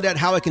 To find out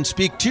how I can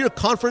speak to your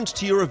conference,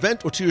 to your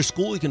event, or to your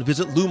school, you can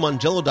visit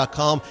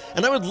LouMongello.com.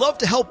 And I would love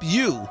to help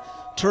you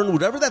turn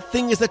whatever that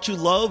thing is that you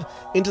love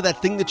into that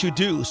thing that you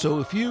do. So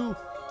if you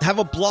have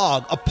a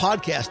blog, a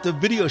podcast, a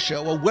video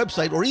show, a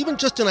website, or even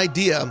just an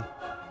idea,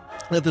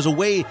 if there's a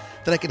way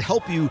that I can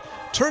help you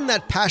turn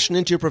that passion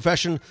into your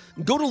profession,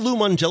 go to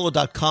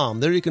LouMongello.com.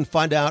 There you can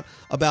find out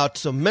about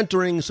some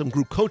mentoring, some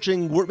group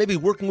coaching, maybe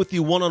working with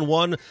you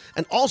one-on-one.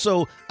 And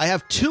also, I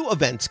have 2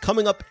 events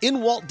coming up in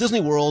Walt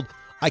Disney World.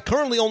 I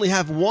currently only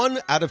have 1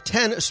 out of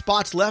 10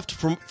 spots left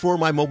for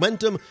my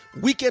Momentum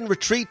Weekend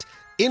Retreat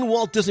in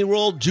Walt Disney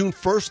World, June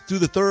 1st through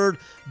the 3rd.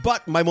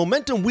 But my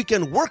Momentum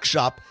Weekend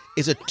Workshop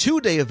is a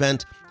 2-day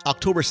event,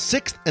 October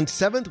 6th and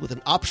 7th, with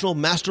an optional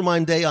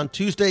mastermind day on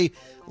Tuesday,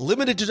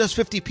 limited to just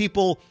 50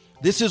 people.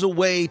 This is a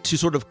way to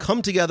sort of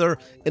come together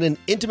in an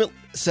intimate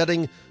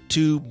setting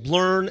to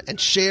learn and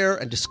share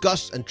and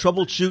discuss and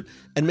troubleshoot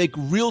and make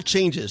real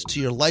changes to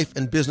your life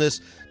and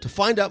business. To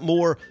find out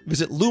more,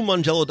 visit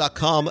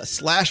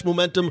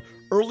LouMongello.com/momentum.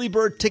 Early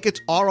bird tickets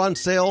are on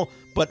sale,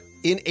 but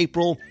in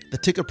April, the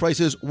ticket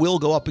prices will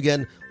go up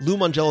again.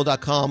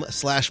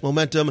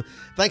 LouMongello.com/momentum.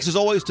 Thanks as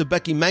always to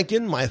Becky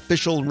Mankin, my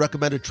official and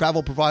recommended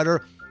travel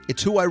provider.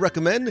 It's who I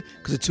recommend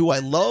because it's who I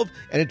love,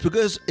 and it's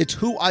because it's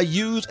who I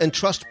use and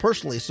trust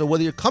personally. So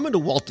whether you're coming to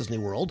Walt Disney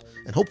World,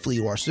 and hopefully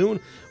you are soon,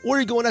 or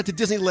you're going out to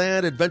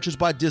Disneyland, Adventures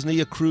by Disney,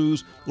 a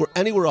cruise, or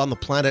anywhere on the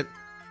planet,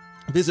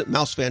 visit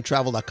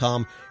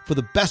mousefantravel.com for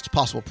the best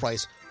possible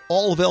price.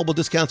 All available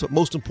discounts, but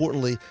most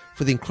importantly,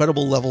 for the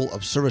incredible level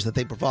of service that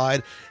they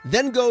provide.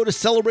 Then go to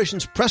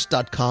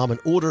celebrationspress.com and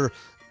order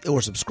or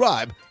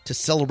subscribe to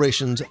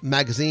Celebrations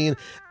Magazine.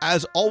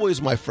 As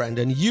always, my friend,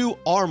 and you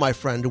are my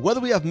friend, whether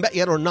we have met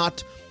yet or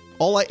not,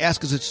 all I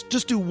ask is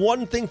just do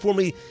one thing for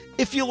me.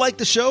 If you like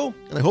the show,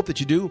 and I hope that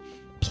you do,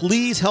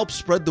 please help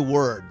spread the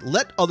word.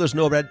 Let others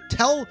know about it.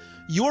 Tell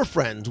your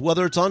friends,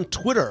 whether it's on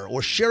Twitter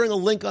or sharing a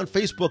link on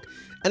Facebook.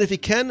 And if you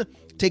can,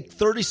 take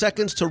 30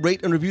 seconds to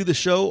rate and review the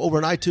show over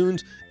on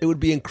iTunes. It would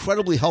be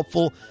incredibly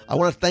helpful. I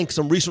want to thank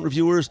some recent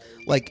reviewers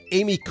like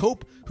Amy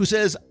Cope, who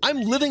says,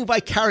 I'm living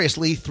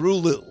vicariously through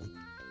Lou.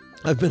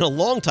 I've been a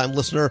long-time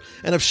listener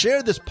and have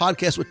shared this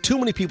podcast with too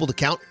many people to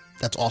count.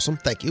 That's awesome.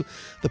 Thank you.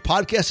 The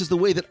podcast is the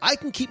way that I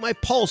can keep my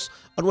pulse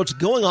on what's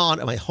going on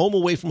at my home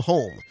away from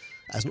home.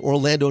 As an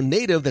Orlando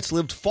native that's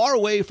lived far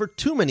away for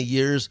too many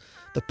years,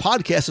 the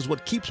podcast is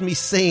what keeps me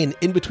sane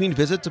in between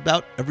visits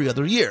about every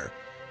other year.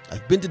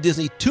 I've been to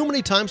Disney too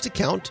many times to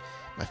count.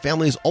 My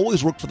family has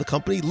always worked for the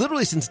company,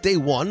 literally since day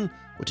one,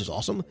 which is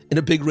awesome, in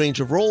a big range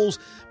of roles,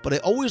 but I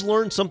always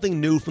learn something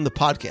new from the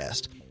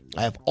podcast.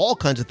 I have all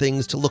kinds of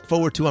things to look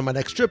forward to on my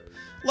next trip,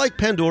 like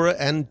Pandora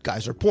and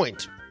Geyser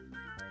Point.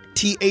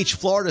 TH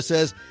Florida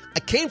says,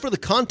 I came for the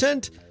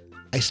content,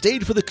 I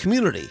stayed for the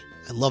community.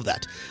 I love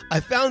that.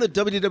 I found the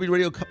WDW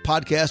Radio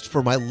podcast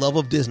for my love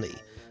of Disney.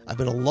 I've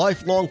been a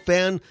lifelong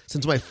fan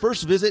since my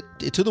first visit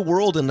to the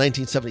world in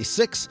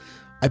 1976.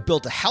 I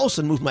built a house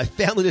and moved my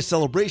family to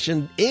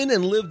Celebration in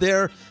and lived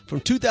there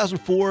from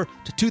 2004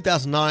 to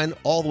 2009,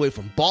 all the way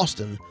from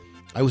Boston.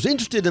 I was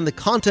interested in the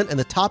content and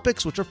the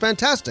topics, which are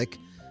fantastic.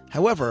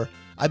 However,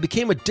 I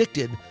became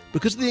addicted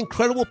because of the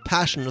incredible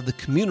passion of the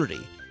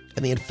community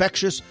and the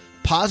infectious,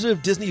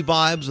 positive Disney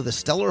vibes of the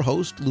stellar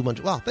host, Lou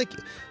Mongello. Wow, thank you.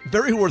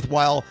 Very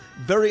worthwhile,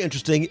 very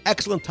interesting,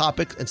 excellent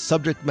topic and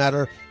subject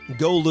matter.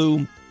 Go,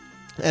 Lou.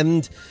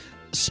 And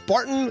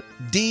Spartan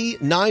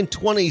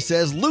D920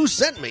 says, Lou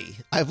sent me.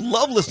 I've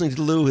loved listening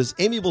to Lou. His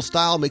amiable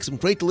style makes him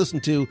great to listen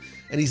to,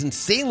 and he's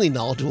insanely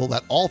knowledgeable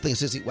about all things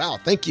Disney. Wow,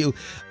 thank you.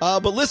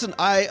 But listen,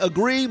 I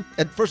agree.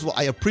 And first of all,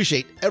 I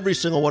appreciate every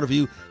single one of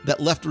you that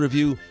left a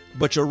review,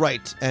 but you're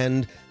right.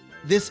 And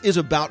this is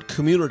about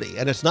community,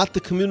 and it's not the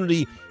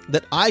community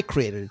that I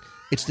created.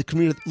 It's the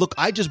community. Look,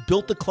 I just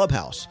built the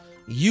clubhouse.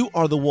 You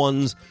are the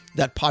ones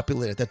that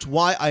populate it. That's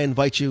why I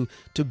invite you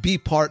to be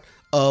part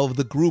of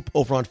the group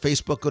over on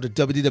Facebook. Go to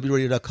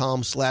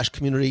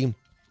wdwradio.com/community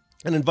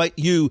and invite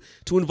you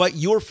to invite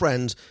your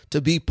friends to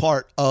be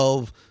part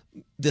of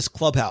this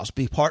clubhouse,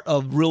 be part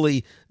of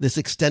really this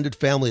extended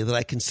family that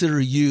I consider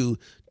you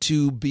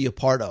to be a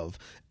part of.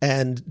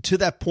 And to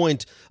that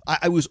point,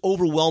 I was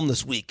overwhelmed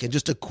this week. And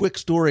just a quick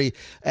story,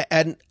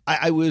 and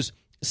I was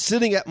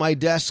sitting at my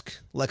desk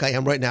like I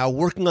am right now,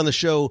 working on the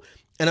show,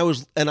 and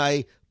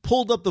I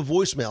pulled up the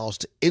voicemails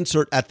to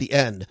insert at the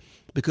end,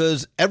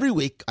 because every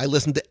week I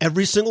listen to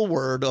every single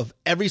word of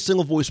every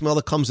single voicemail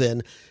that comes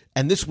in.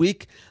 And this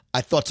week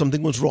I thought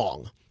something was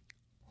wrong,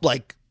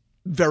 like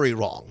very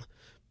wrong,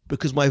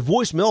 because my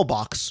voicemail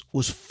box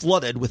was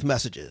flooded with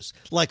messages,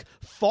 like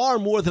far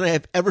more than I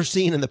have ever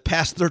seen in the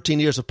past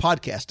 13 years of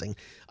podcasting.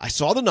 I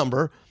saw the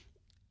number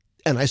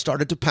and I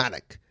started to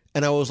panic.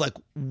 And I was like,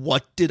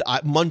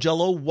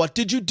 Mangello, what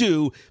did you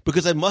do?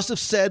 Because I must have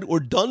said or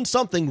done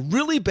something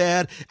really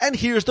bad, and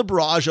here's the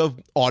barrage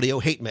of audio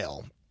hate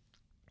mail.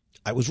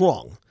 I was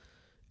wrong.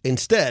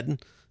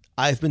 Instead,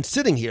 I've been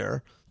sitting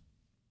here,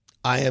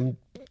 I am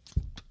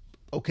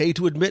okay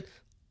to admit,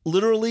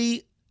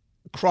 literally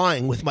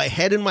crying with my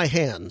head in my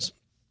hands.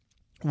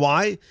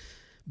 Why?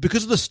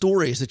 Because of the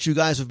stories that you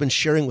guys have been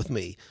sharing with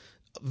me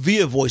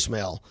via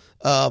voicemail,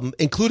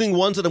 including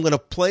ones that I'm going to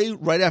play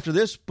right after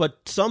this, but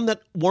some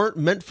that weren't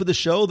meant for the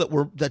show,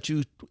 that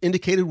you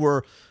indicated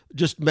were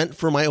just meant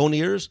for my own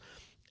ears.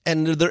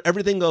 And they're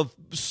everything of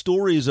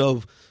stories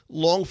of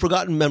long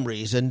forgotten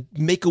memories and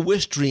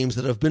make-a-wish dreams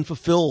that have been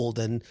fulfilled,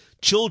 and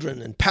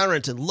children and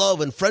parents and love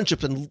and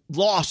friendship and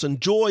loss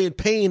and joy and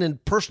pain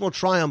and personal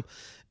triumph.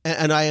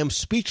 And I am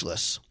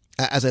speechless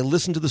as I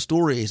listen to the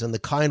stories and the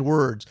kind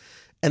words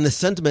and the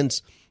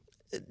sentiments,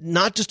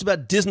 not just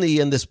about Disney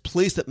and this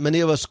place that many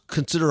of us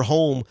consider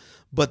home,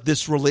 but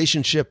this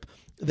relationship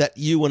that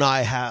you and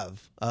I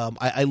have.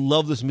 I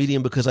love this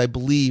medium because I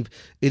believe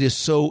it is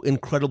so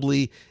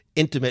incredibly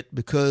intimate,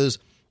 because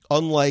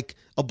unlike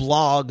a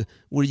blog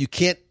where you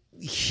can't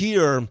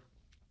hear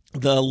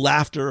the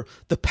laughter,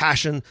 the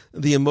passion,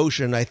 the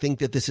emotion, I think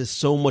that this is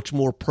so much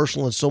more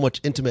personal and so much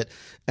intimate.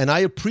 And I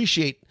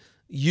appreciate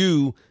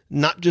you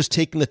not just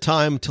taking the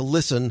time to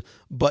listen,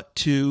 but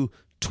to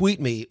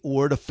tweet me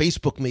or to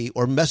Facebook me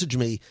or message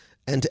me.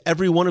 And to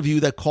every one of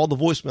you that called the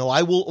voicemail,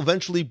 I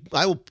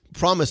will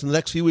promise in the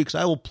next few weeks,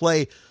 I will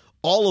play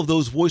all of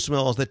those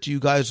voicemails that you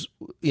guys,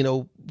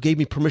 gave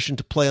me permission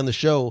to play on the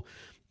show,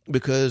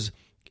 because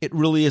it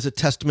really is a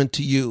testament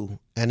to you.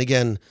 And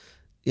again,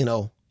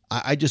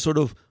 I just sort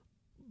of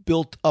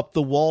built up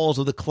the walls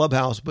of the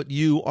clubhouse, but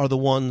you are the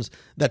ones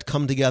that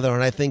come together.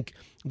 And I think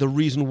the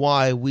reason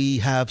why we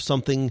have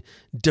something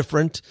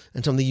different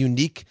and something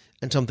unique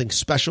and something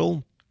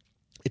special,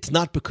 it's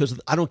not because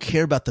I don't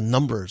care about the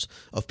numbers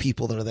of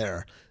people that are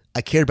there.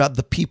 I care about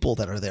the people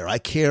that are there. I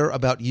care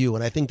about you.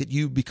 And I think that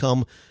you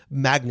become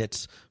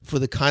magnets for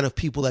the kind of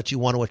people that you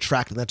want to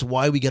attract. And that's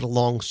why we get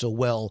along so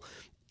well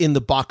in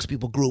the Box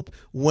People group,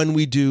 when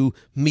we do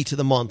Meet of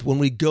the Month, when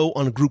we go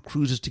on group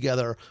cruises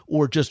together,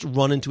 or just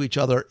run into each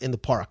other in the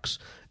parks.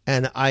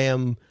 And I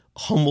am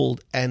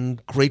humbled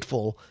and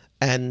grateful,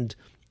 and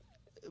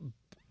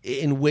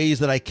in ways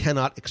that I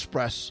cannot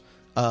express,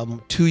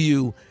 to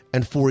you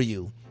and for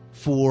you,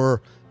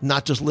 for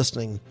not just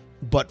listening,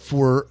 but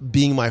for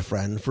being my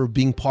friend, for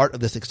being part of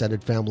this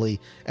extended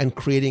family and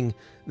creating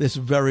this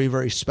very,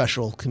 very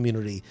special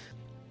community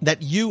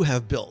that you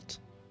have built.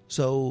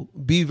 So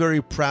be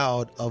very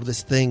proud of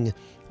this thing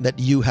that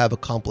you have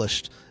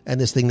accomplished, and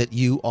this thing that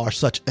you are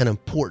such an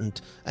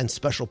important and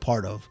special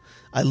part of.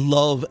 I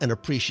love and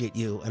appreciate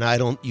you, and I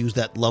don't use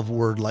that love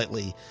word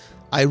lightly.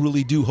 I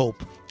really do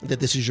hope that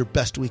this is your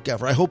best week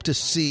ever. I hope to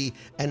see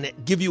and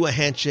give you a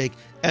handshake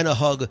and a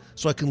hug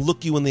so I can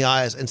look you in the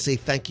eyes and say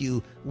thank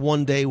you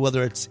one day,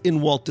 whether it's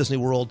in Walt Disney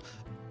World,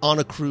 on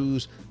a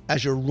cruise,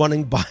 as you're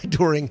running by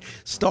during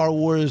Star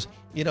Wars,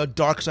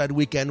 Dark Side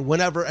weekend,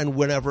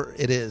 whenever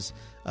it is,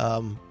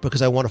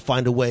 because I want to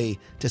find a way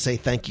to say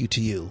thank you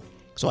to you.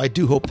 So I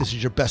do hope this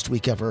is your best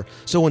week ever.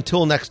 So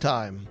until next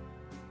time,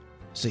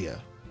 see ya.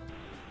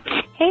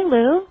 Hey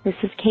Lou, this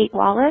is Kate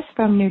Wallace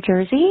from New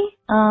Jersey.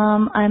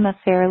 I'm a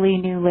fairly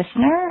new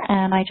listener,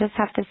 and I just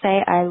have to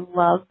say I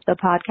love the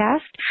podcast.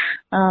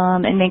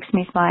 It makes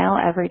me smile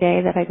every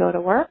day that I go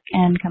to work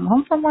and come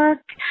home from work.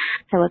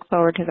 I look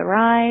forward to the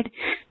ride,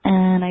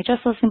 and I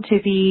just listen to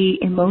the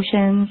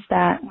emotions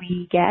that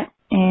we get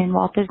in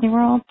Walt Disney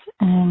World,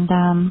 and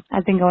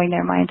I've been going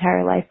there my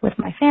entire life with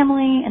my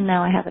family, and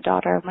now I have a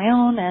daughter of my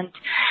own, and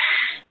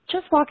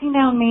just walking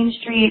down Main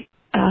Street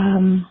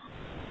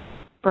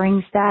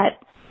brings that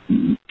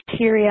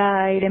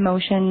teary-eyed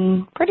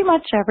emotion pretty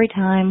much every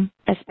time,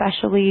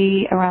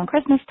 especially around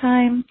Christmas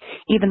time,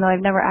 even though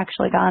I've never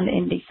actually gone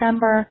in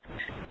December.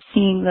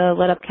 Seeing the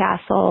lit-up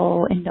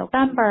castle in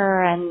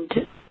November and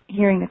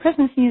hearing the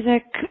Christmas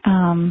music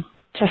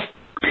just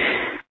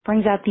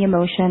brings out the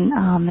emotion.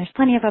 There's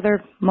plenty of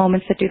other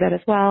moments that do that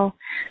as well.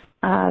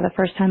 The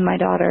first time my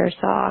daughter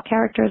saw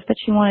characters that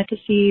she wanted to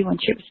see when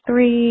she was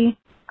 3,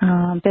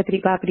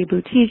 Bippity Boppity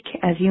Boutique,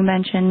 as you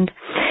mentioned.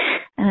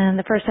 And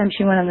the first time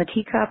she went on the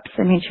teacups,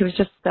 she was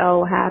just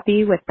so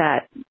happy with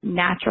that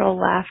natural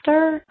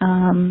laughter.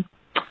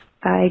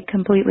 I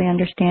completely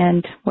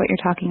understand what you're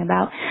talking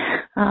about.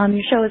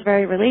 Your show is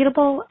very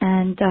relatable,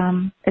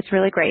 and it's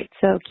really great.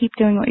 So keep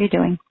doing what you're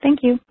doing. Thank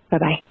you.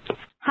 Bye-bye.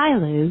 Hi,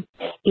 Lou.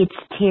 It's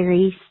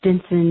Terry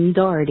Stinson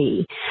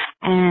Doherty,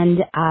 and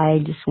I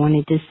just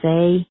wanted to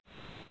say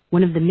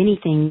one of the many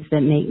things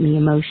that make me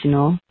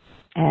emotional,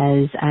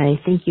 as I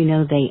think you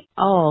know they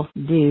all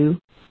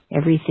do,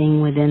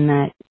 everything within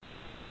that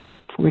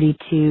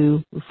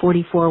 42,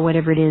 44,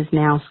 whatever it is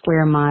now,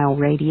 square mile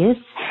radius,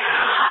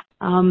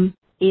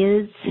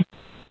 is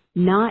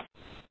not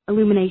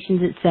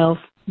Illuminations itself,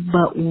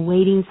 but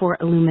waiting for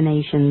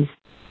Illuminations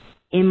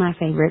in my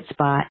favorite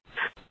spot,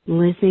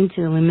 listening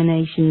to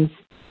Illuminations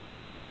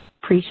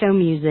pre-show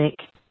music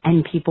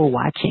and people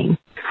watching.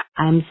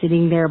 I'm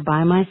sitting there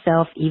by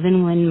myself,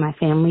 even when my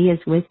family is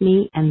with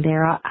me and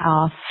they're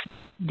off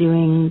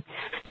doing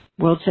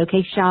World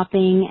Showcase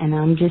shopping, and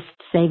I'm just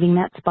saving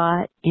that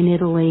spot in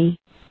Italy,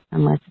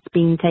 unless it's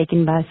being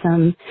taken by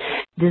some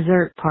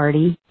dessert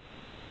party.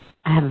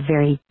 I have a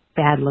very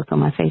bad look on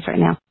my face right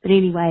now. But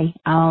anyway,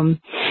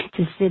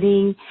 just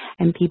sitting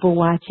and people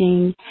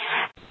watching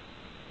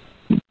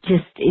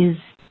just is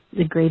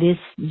the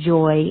greatest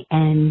joy,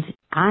 and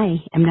I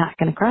am not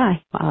going to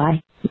cry while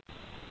I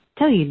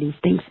tell you these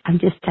things. I'm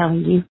just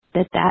telling you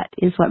that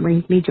is what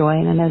brings me joy,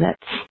 and I know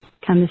that's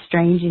kind of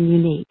strange and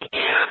unique.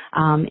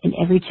 And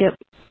every trip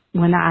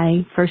when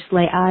I first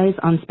lay eyes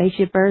on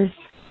Spaceship Earth,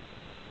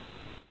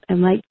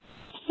 I'm like,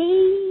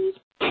 hey,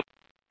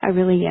 I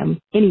really am.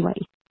 Anyway,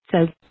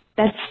 so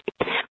that's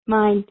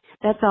mine.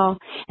 That's all.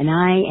 And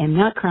I am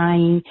not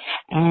crying,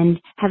 and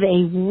have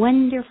a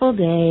wonderful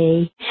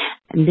day.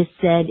 And this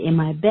said in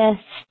my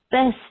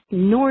best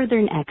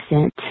northern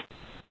accent.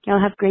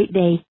 Y'all have a great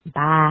day.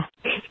 Bye.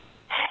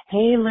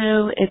 Hey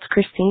Lou, it's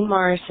Christine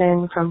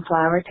Morrison from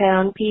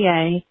Flowertown,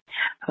 PA.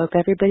 Hope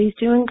everybody's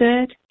doing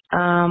good.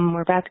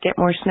 We're about to get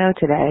more snow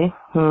today,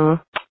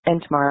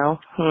 and tomorrow.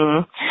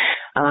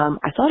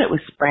 I thought it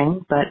was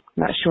spring, but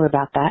not sure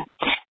about that.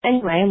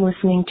 Anyway, I'm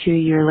listening to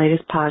your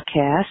latest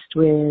podcast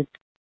with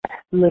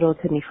little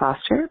Timmy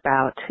Foster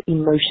about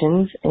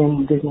emotions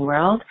in Disney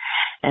World,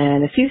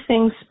 and a few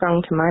things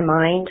sprung to my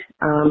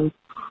mind.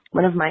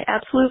 One of my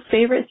absolute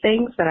favorite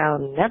things that I'll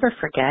never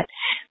forget,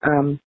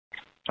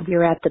 we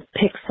were at the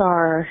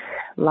Pixar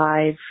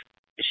live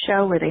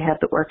show where they have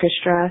the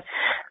orchestra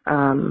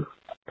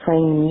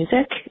playing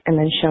music and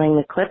then showing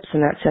the clips,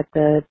 and that's at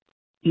the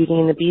Beauty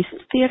and the Beast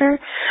Theater.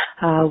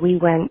 We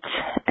went,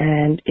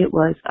 and it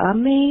was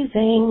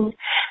amazing.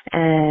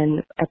 And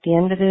at the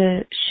end of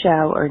the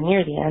show, or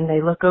near the end,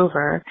 they look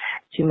over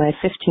to my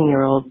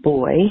 15-year-old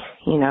boy.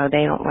 You know,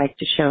 they don't like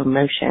to show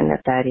emotion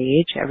at that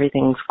age.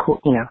 Everything's cool.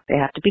 You know, they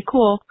have to be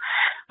cool.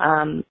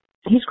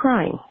 He's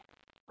crying.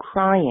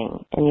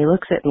 And he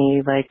looks at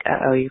me like,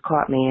 uh-oh, you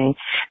caught me.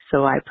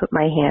 So I put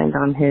my hand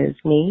on his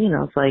knee, and I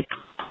was like,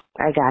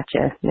 I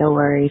gotcha, no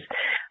worries.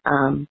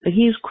 But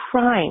he's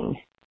crying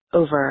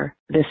over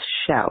this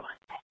show.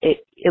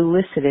 It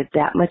elicited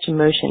that much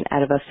emotion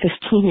out of a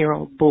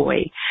 15-year-old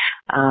boy,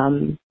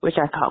 which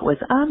I thought was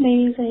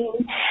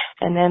amazing.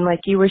 And then, like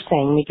you were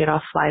saying, we get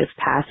off Flight of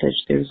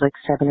Passage. There's like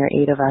 7 or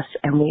 8 of us,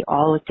 and we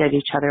all looked at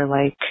each other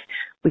like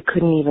we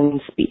couldn't even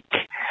speak.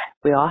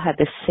 We all had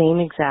the same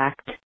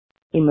exact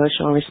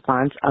emotional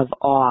response of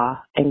awe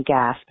and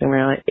gasp, and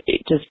we're like,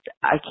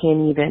 I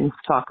can't even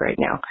talk right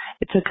now.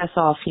 It took us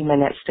all a few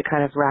minutes to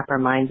kind of wrap our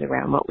minds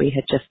around what we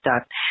had just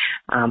done,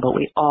 but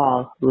we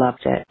all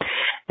loved it.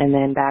 And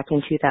then back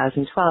in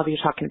 2012, you're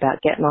talking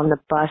about getting on the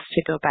bus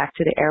to go back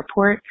to the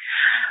airport.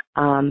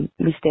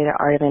 We stayed at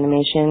Art of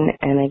Animation,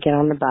 and I get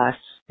on the bus,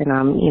 and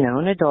I'm,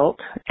 an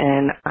adult,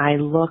 and I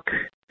look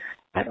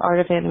at Art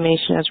of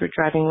Animation as we're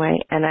driving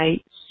away, and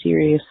I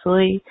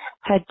seriously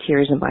had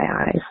tears in my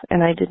eyes,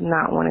 and I did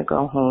not want to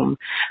go home.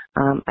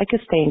 I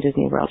could stay in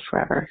Disney World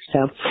forever.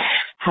 So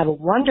have a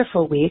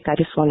wonderful week. I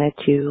just wanted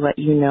to let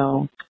you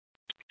know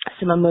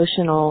some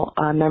emotional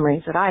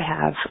memories that I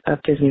have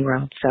of Disney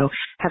World. So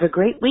have a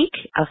great week.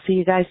 I'll see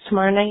you guys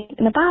tomorrow night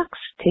in the box.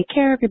 Take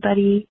care,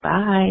 everybody.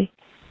 Bye.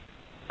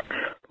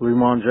 Lou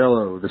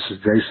Mongello, this is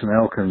Jason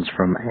Elkins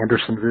from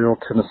Andersonville,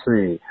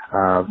 Tennessee.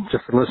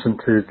 Just listened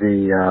to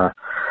the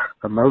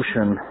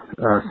emotion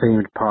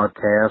themed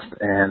podcast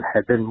and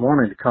had been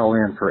wanting to call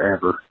in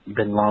forever.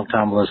 Been a long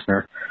time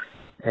listener,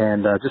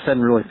 and just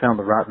hadn't really found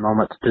the right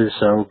moment to do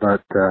so.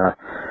 But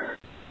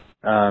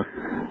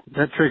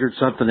that triggered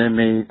something in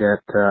me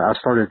that I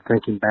started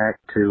thinking back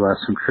to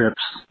some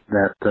trips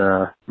that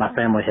my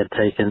family had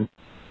taken,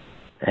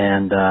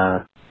 and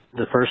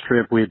the first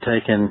trip we had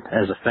taken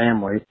as a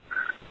family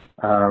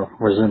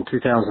was in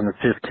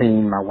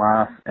 2015. My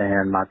wife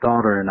and my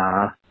daughter and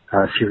I,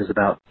 she was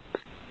about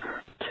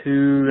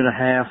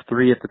 2.5,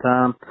 3 at the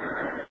time.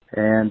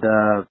 And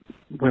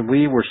when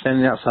we were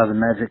standing outside the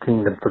Magic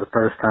Kingdom for the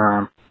first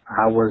time,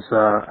 I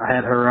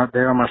had her up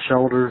there on my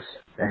shoulders,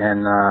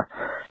 and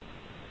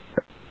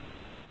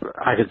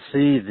I could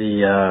see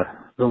the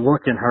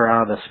look in her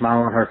eye, the smile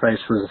on her face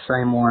was the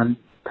same one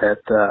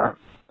that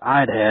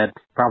I'd had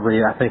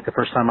probably, I think the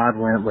first time I'd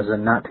went was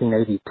in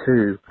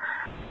 1982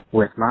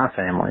 with my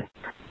family.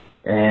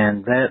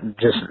 And that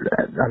just,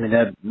 I mean,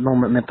 that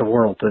moment meant the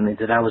world to me,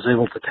 that I was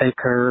able to take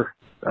her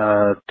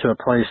to a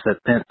place that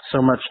meant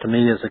so much to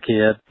me as a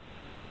kid.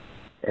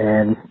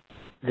 And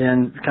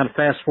then kind of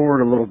fast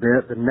forward a little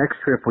bit, the next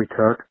trip we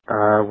took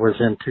was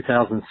in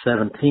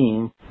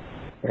 2017,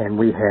 and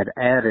we had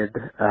added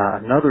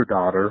another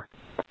daughter,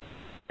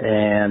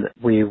 and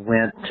we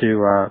went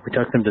to, we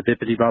took them to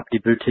Bippity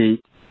Boppity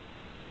Boutique,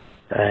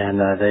 and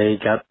they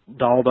got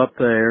dolled up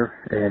there,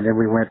 and then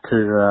we went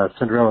to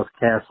Cinderella's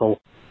Castle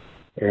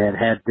and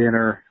had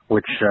dinner,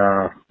 which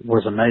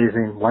was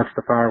amazing. Watched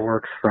the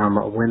fireworks from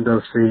a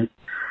window seat.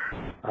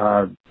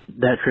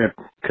 That trip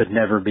could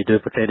never be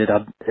duplicated.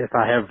 If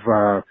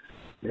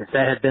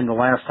that had been the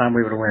last time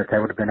we would have went,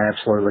 that would have been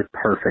absolutely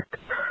perfect.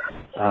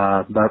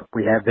 But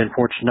we have been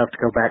fortunate enough to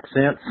go back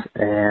since,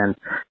 and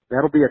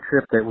that'll be a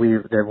trip that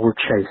we're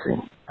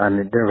chasing. I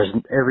mean, there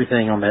was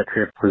everything on that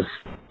trip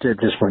it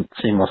just went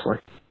seamlessly.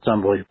 It's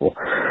unbelievable.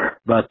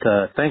 But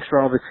thanks for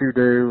all that you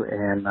do,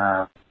 and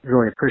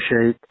really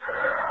appreciate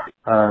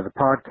the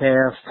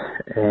podcast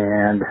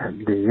and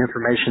the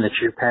information that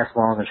you pass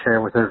along and share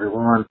with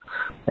everyone.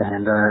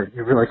 And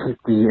you really keep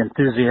the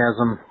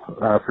enthusiasm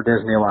for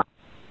Disney alive.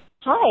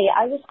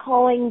 Hi, I was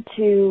calling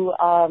to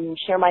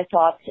share my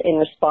thoughts in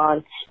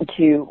response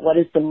to what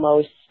is the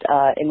most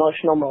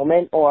emotional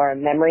moment or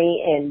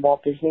memory in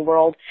Walt Disney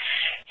World.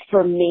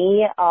 For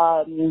me,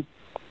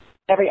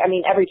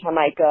 every time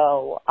I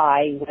go,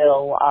 I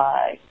will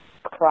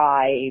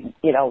cry,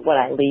 when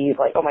I leave,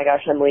 like, oh my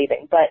gosh, I'm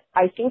leaving. But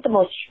I think the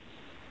most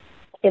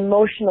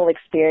emotional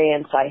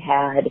experience I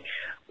had,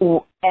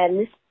 and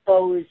this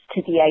goes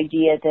to the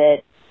idea that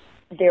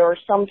there are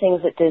some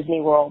things at Disney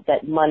World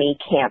that money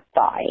can't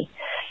buy.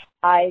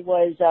 I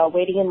was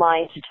waiting in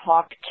line to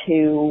talk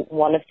to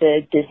one of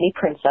the Disney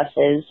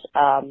princesses.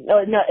 I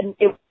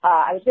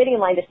was waiting in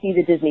line to see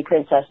the Disney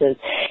princesses,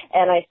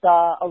 and I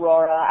saw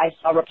Aurora, I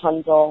saw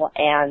Rapunzel,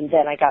 and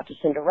then I got to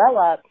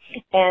Cinderella,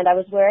 and I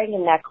was wearing a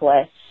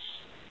necklace.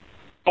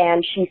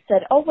 And she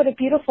said, oh, what a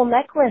beautiful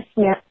necklace.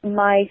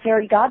 My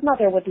fairy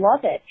godmother would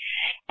love it.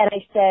 And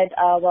I said,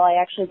 well, I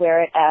actually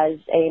wear it as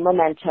a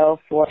memento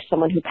for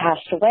someone who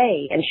passed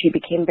away. And she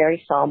became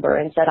very somber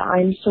and said,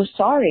 I'm so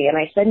sorry. And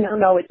I said,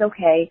 no, it's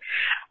okay.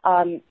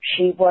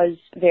 She was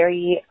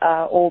very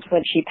old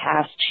when she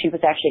passed. She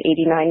was actually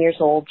 89 years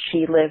old.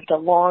 She lived a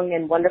long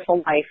and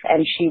wonderful life,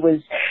 and she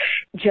was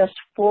just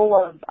full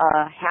of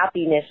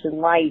happiness and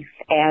life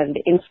and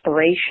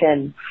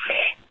inspiration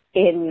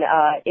in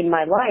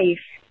my life.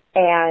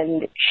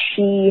 And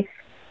she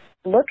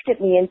looked at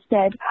me and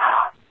said,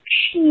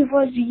 she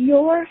was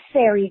your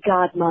fairy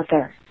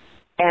godmother.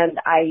 And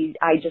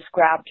I just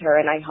grabbed her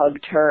and I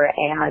hugged her,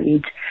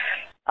 and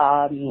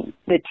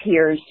the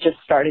tears just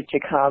started to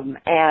come.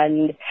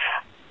 And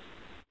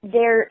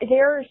there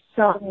are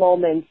some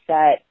moments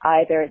that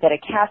either that a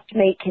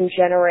castmate can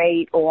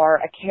generate or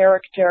a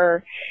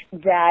character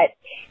that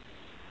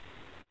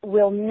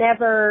you'll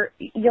never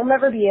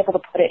be able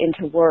to put it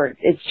into words.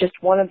 It's just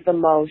one of the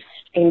most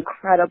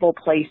incredible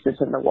places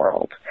in the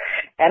world.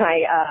 And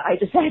I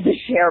just had to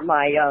share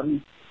my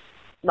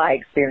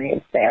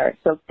experience there.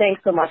 So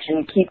thanks so much,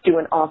 and keep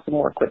doing awesome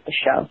work with the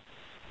show.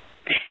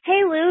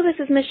 Hey Lou, this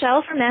is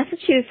Michelle from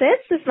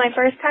Massachusetts. This is my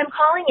first time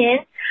calling in.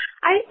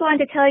 I just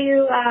wanted to tell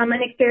you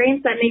an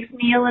experience that makes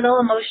me a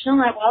little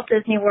emotional at Walt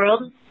Disney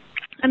World.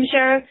 I'm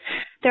sure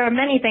there are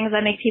many things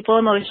that make people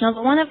emotional,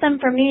 but one of them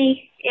for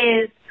me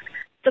is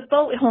the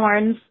boat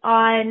horns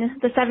on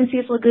the Seven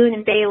Seas Lagoon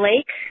in Bay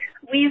Lake.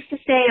 We used to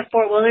stay at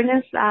Fort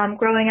Wilderness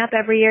growing up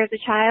every year as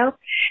a child,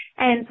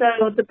 and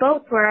so the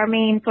boats were our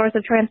main source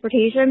of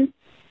transportation.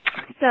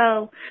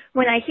 So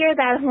when I hear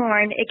that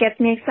horn, it gets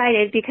me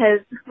excited,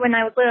 because when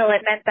I was little,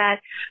 it meant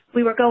that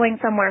we were going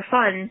somewhere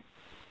fun.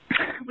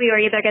 We were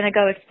either going to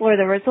go explore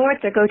the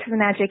resorts or go to the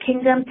Magic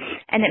Kingdom,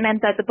 and it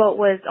meant that the boat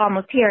was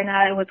almost here,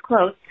 not it was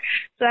close.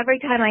 So every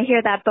time I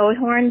hear that boat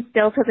horn,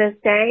 still to this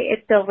day,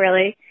 it still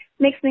really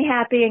makes me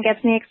happy and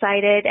gets me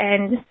excited,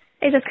 and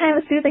it's just kind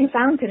of a soothing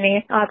sound to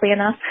me, oddly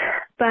enough.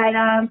 But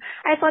I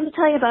just wanted to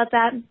tell you about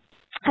that.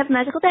 Have a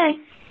magical day.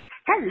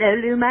 Hello,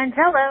 Lou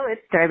Mantello.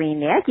 It's Darlene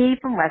Nagy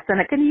from West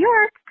Seneca, New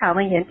York,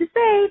 calling in to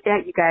say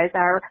that you guys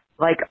are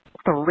like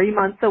 3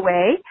 months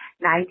away,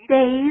 90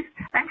 days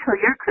until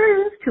your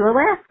cruise to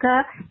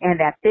Alaska and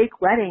that big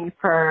wedding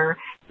for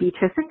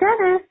Beatrice and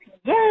Dennis.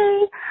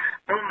 Yay!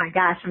 Oh my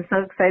gosh, I'm so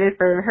excited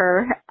for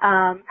her.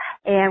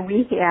 And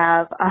we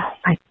have, oh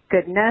my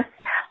goodness,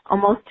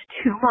 almost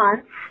 2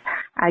 months.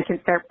 I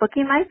can start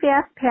booking my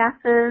fast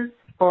passes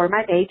for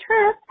my May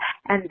trip,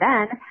 and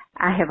then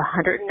I have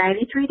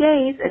 193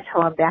 days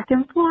until I'm back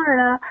in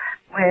Florida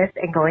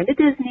and going to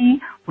Disney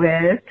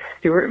with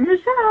Stuart and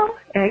Michelle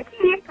and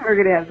Keith. We're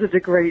going to have such a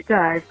great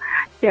time.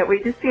 Can't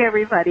wait to see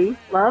everybody.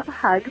 Love,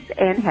 hugs,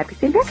 and happy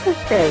St.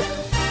 Patrick's Day.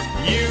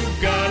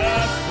 You've got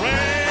a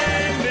friend.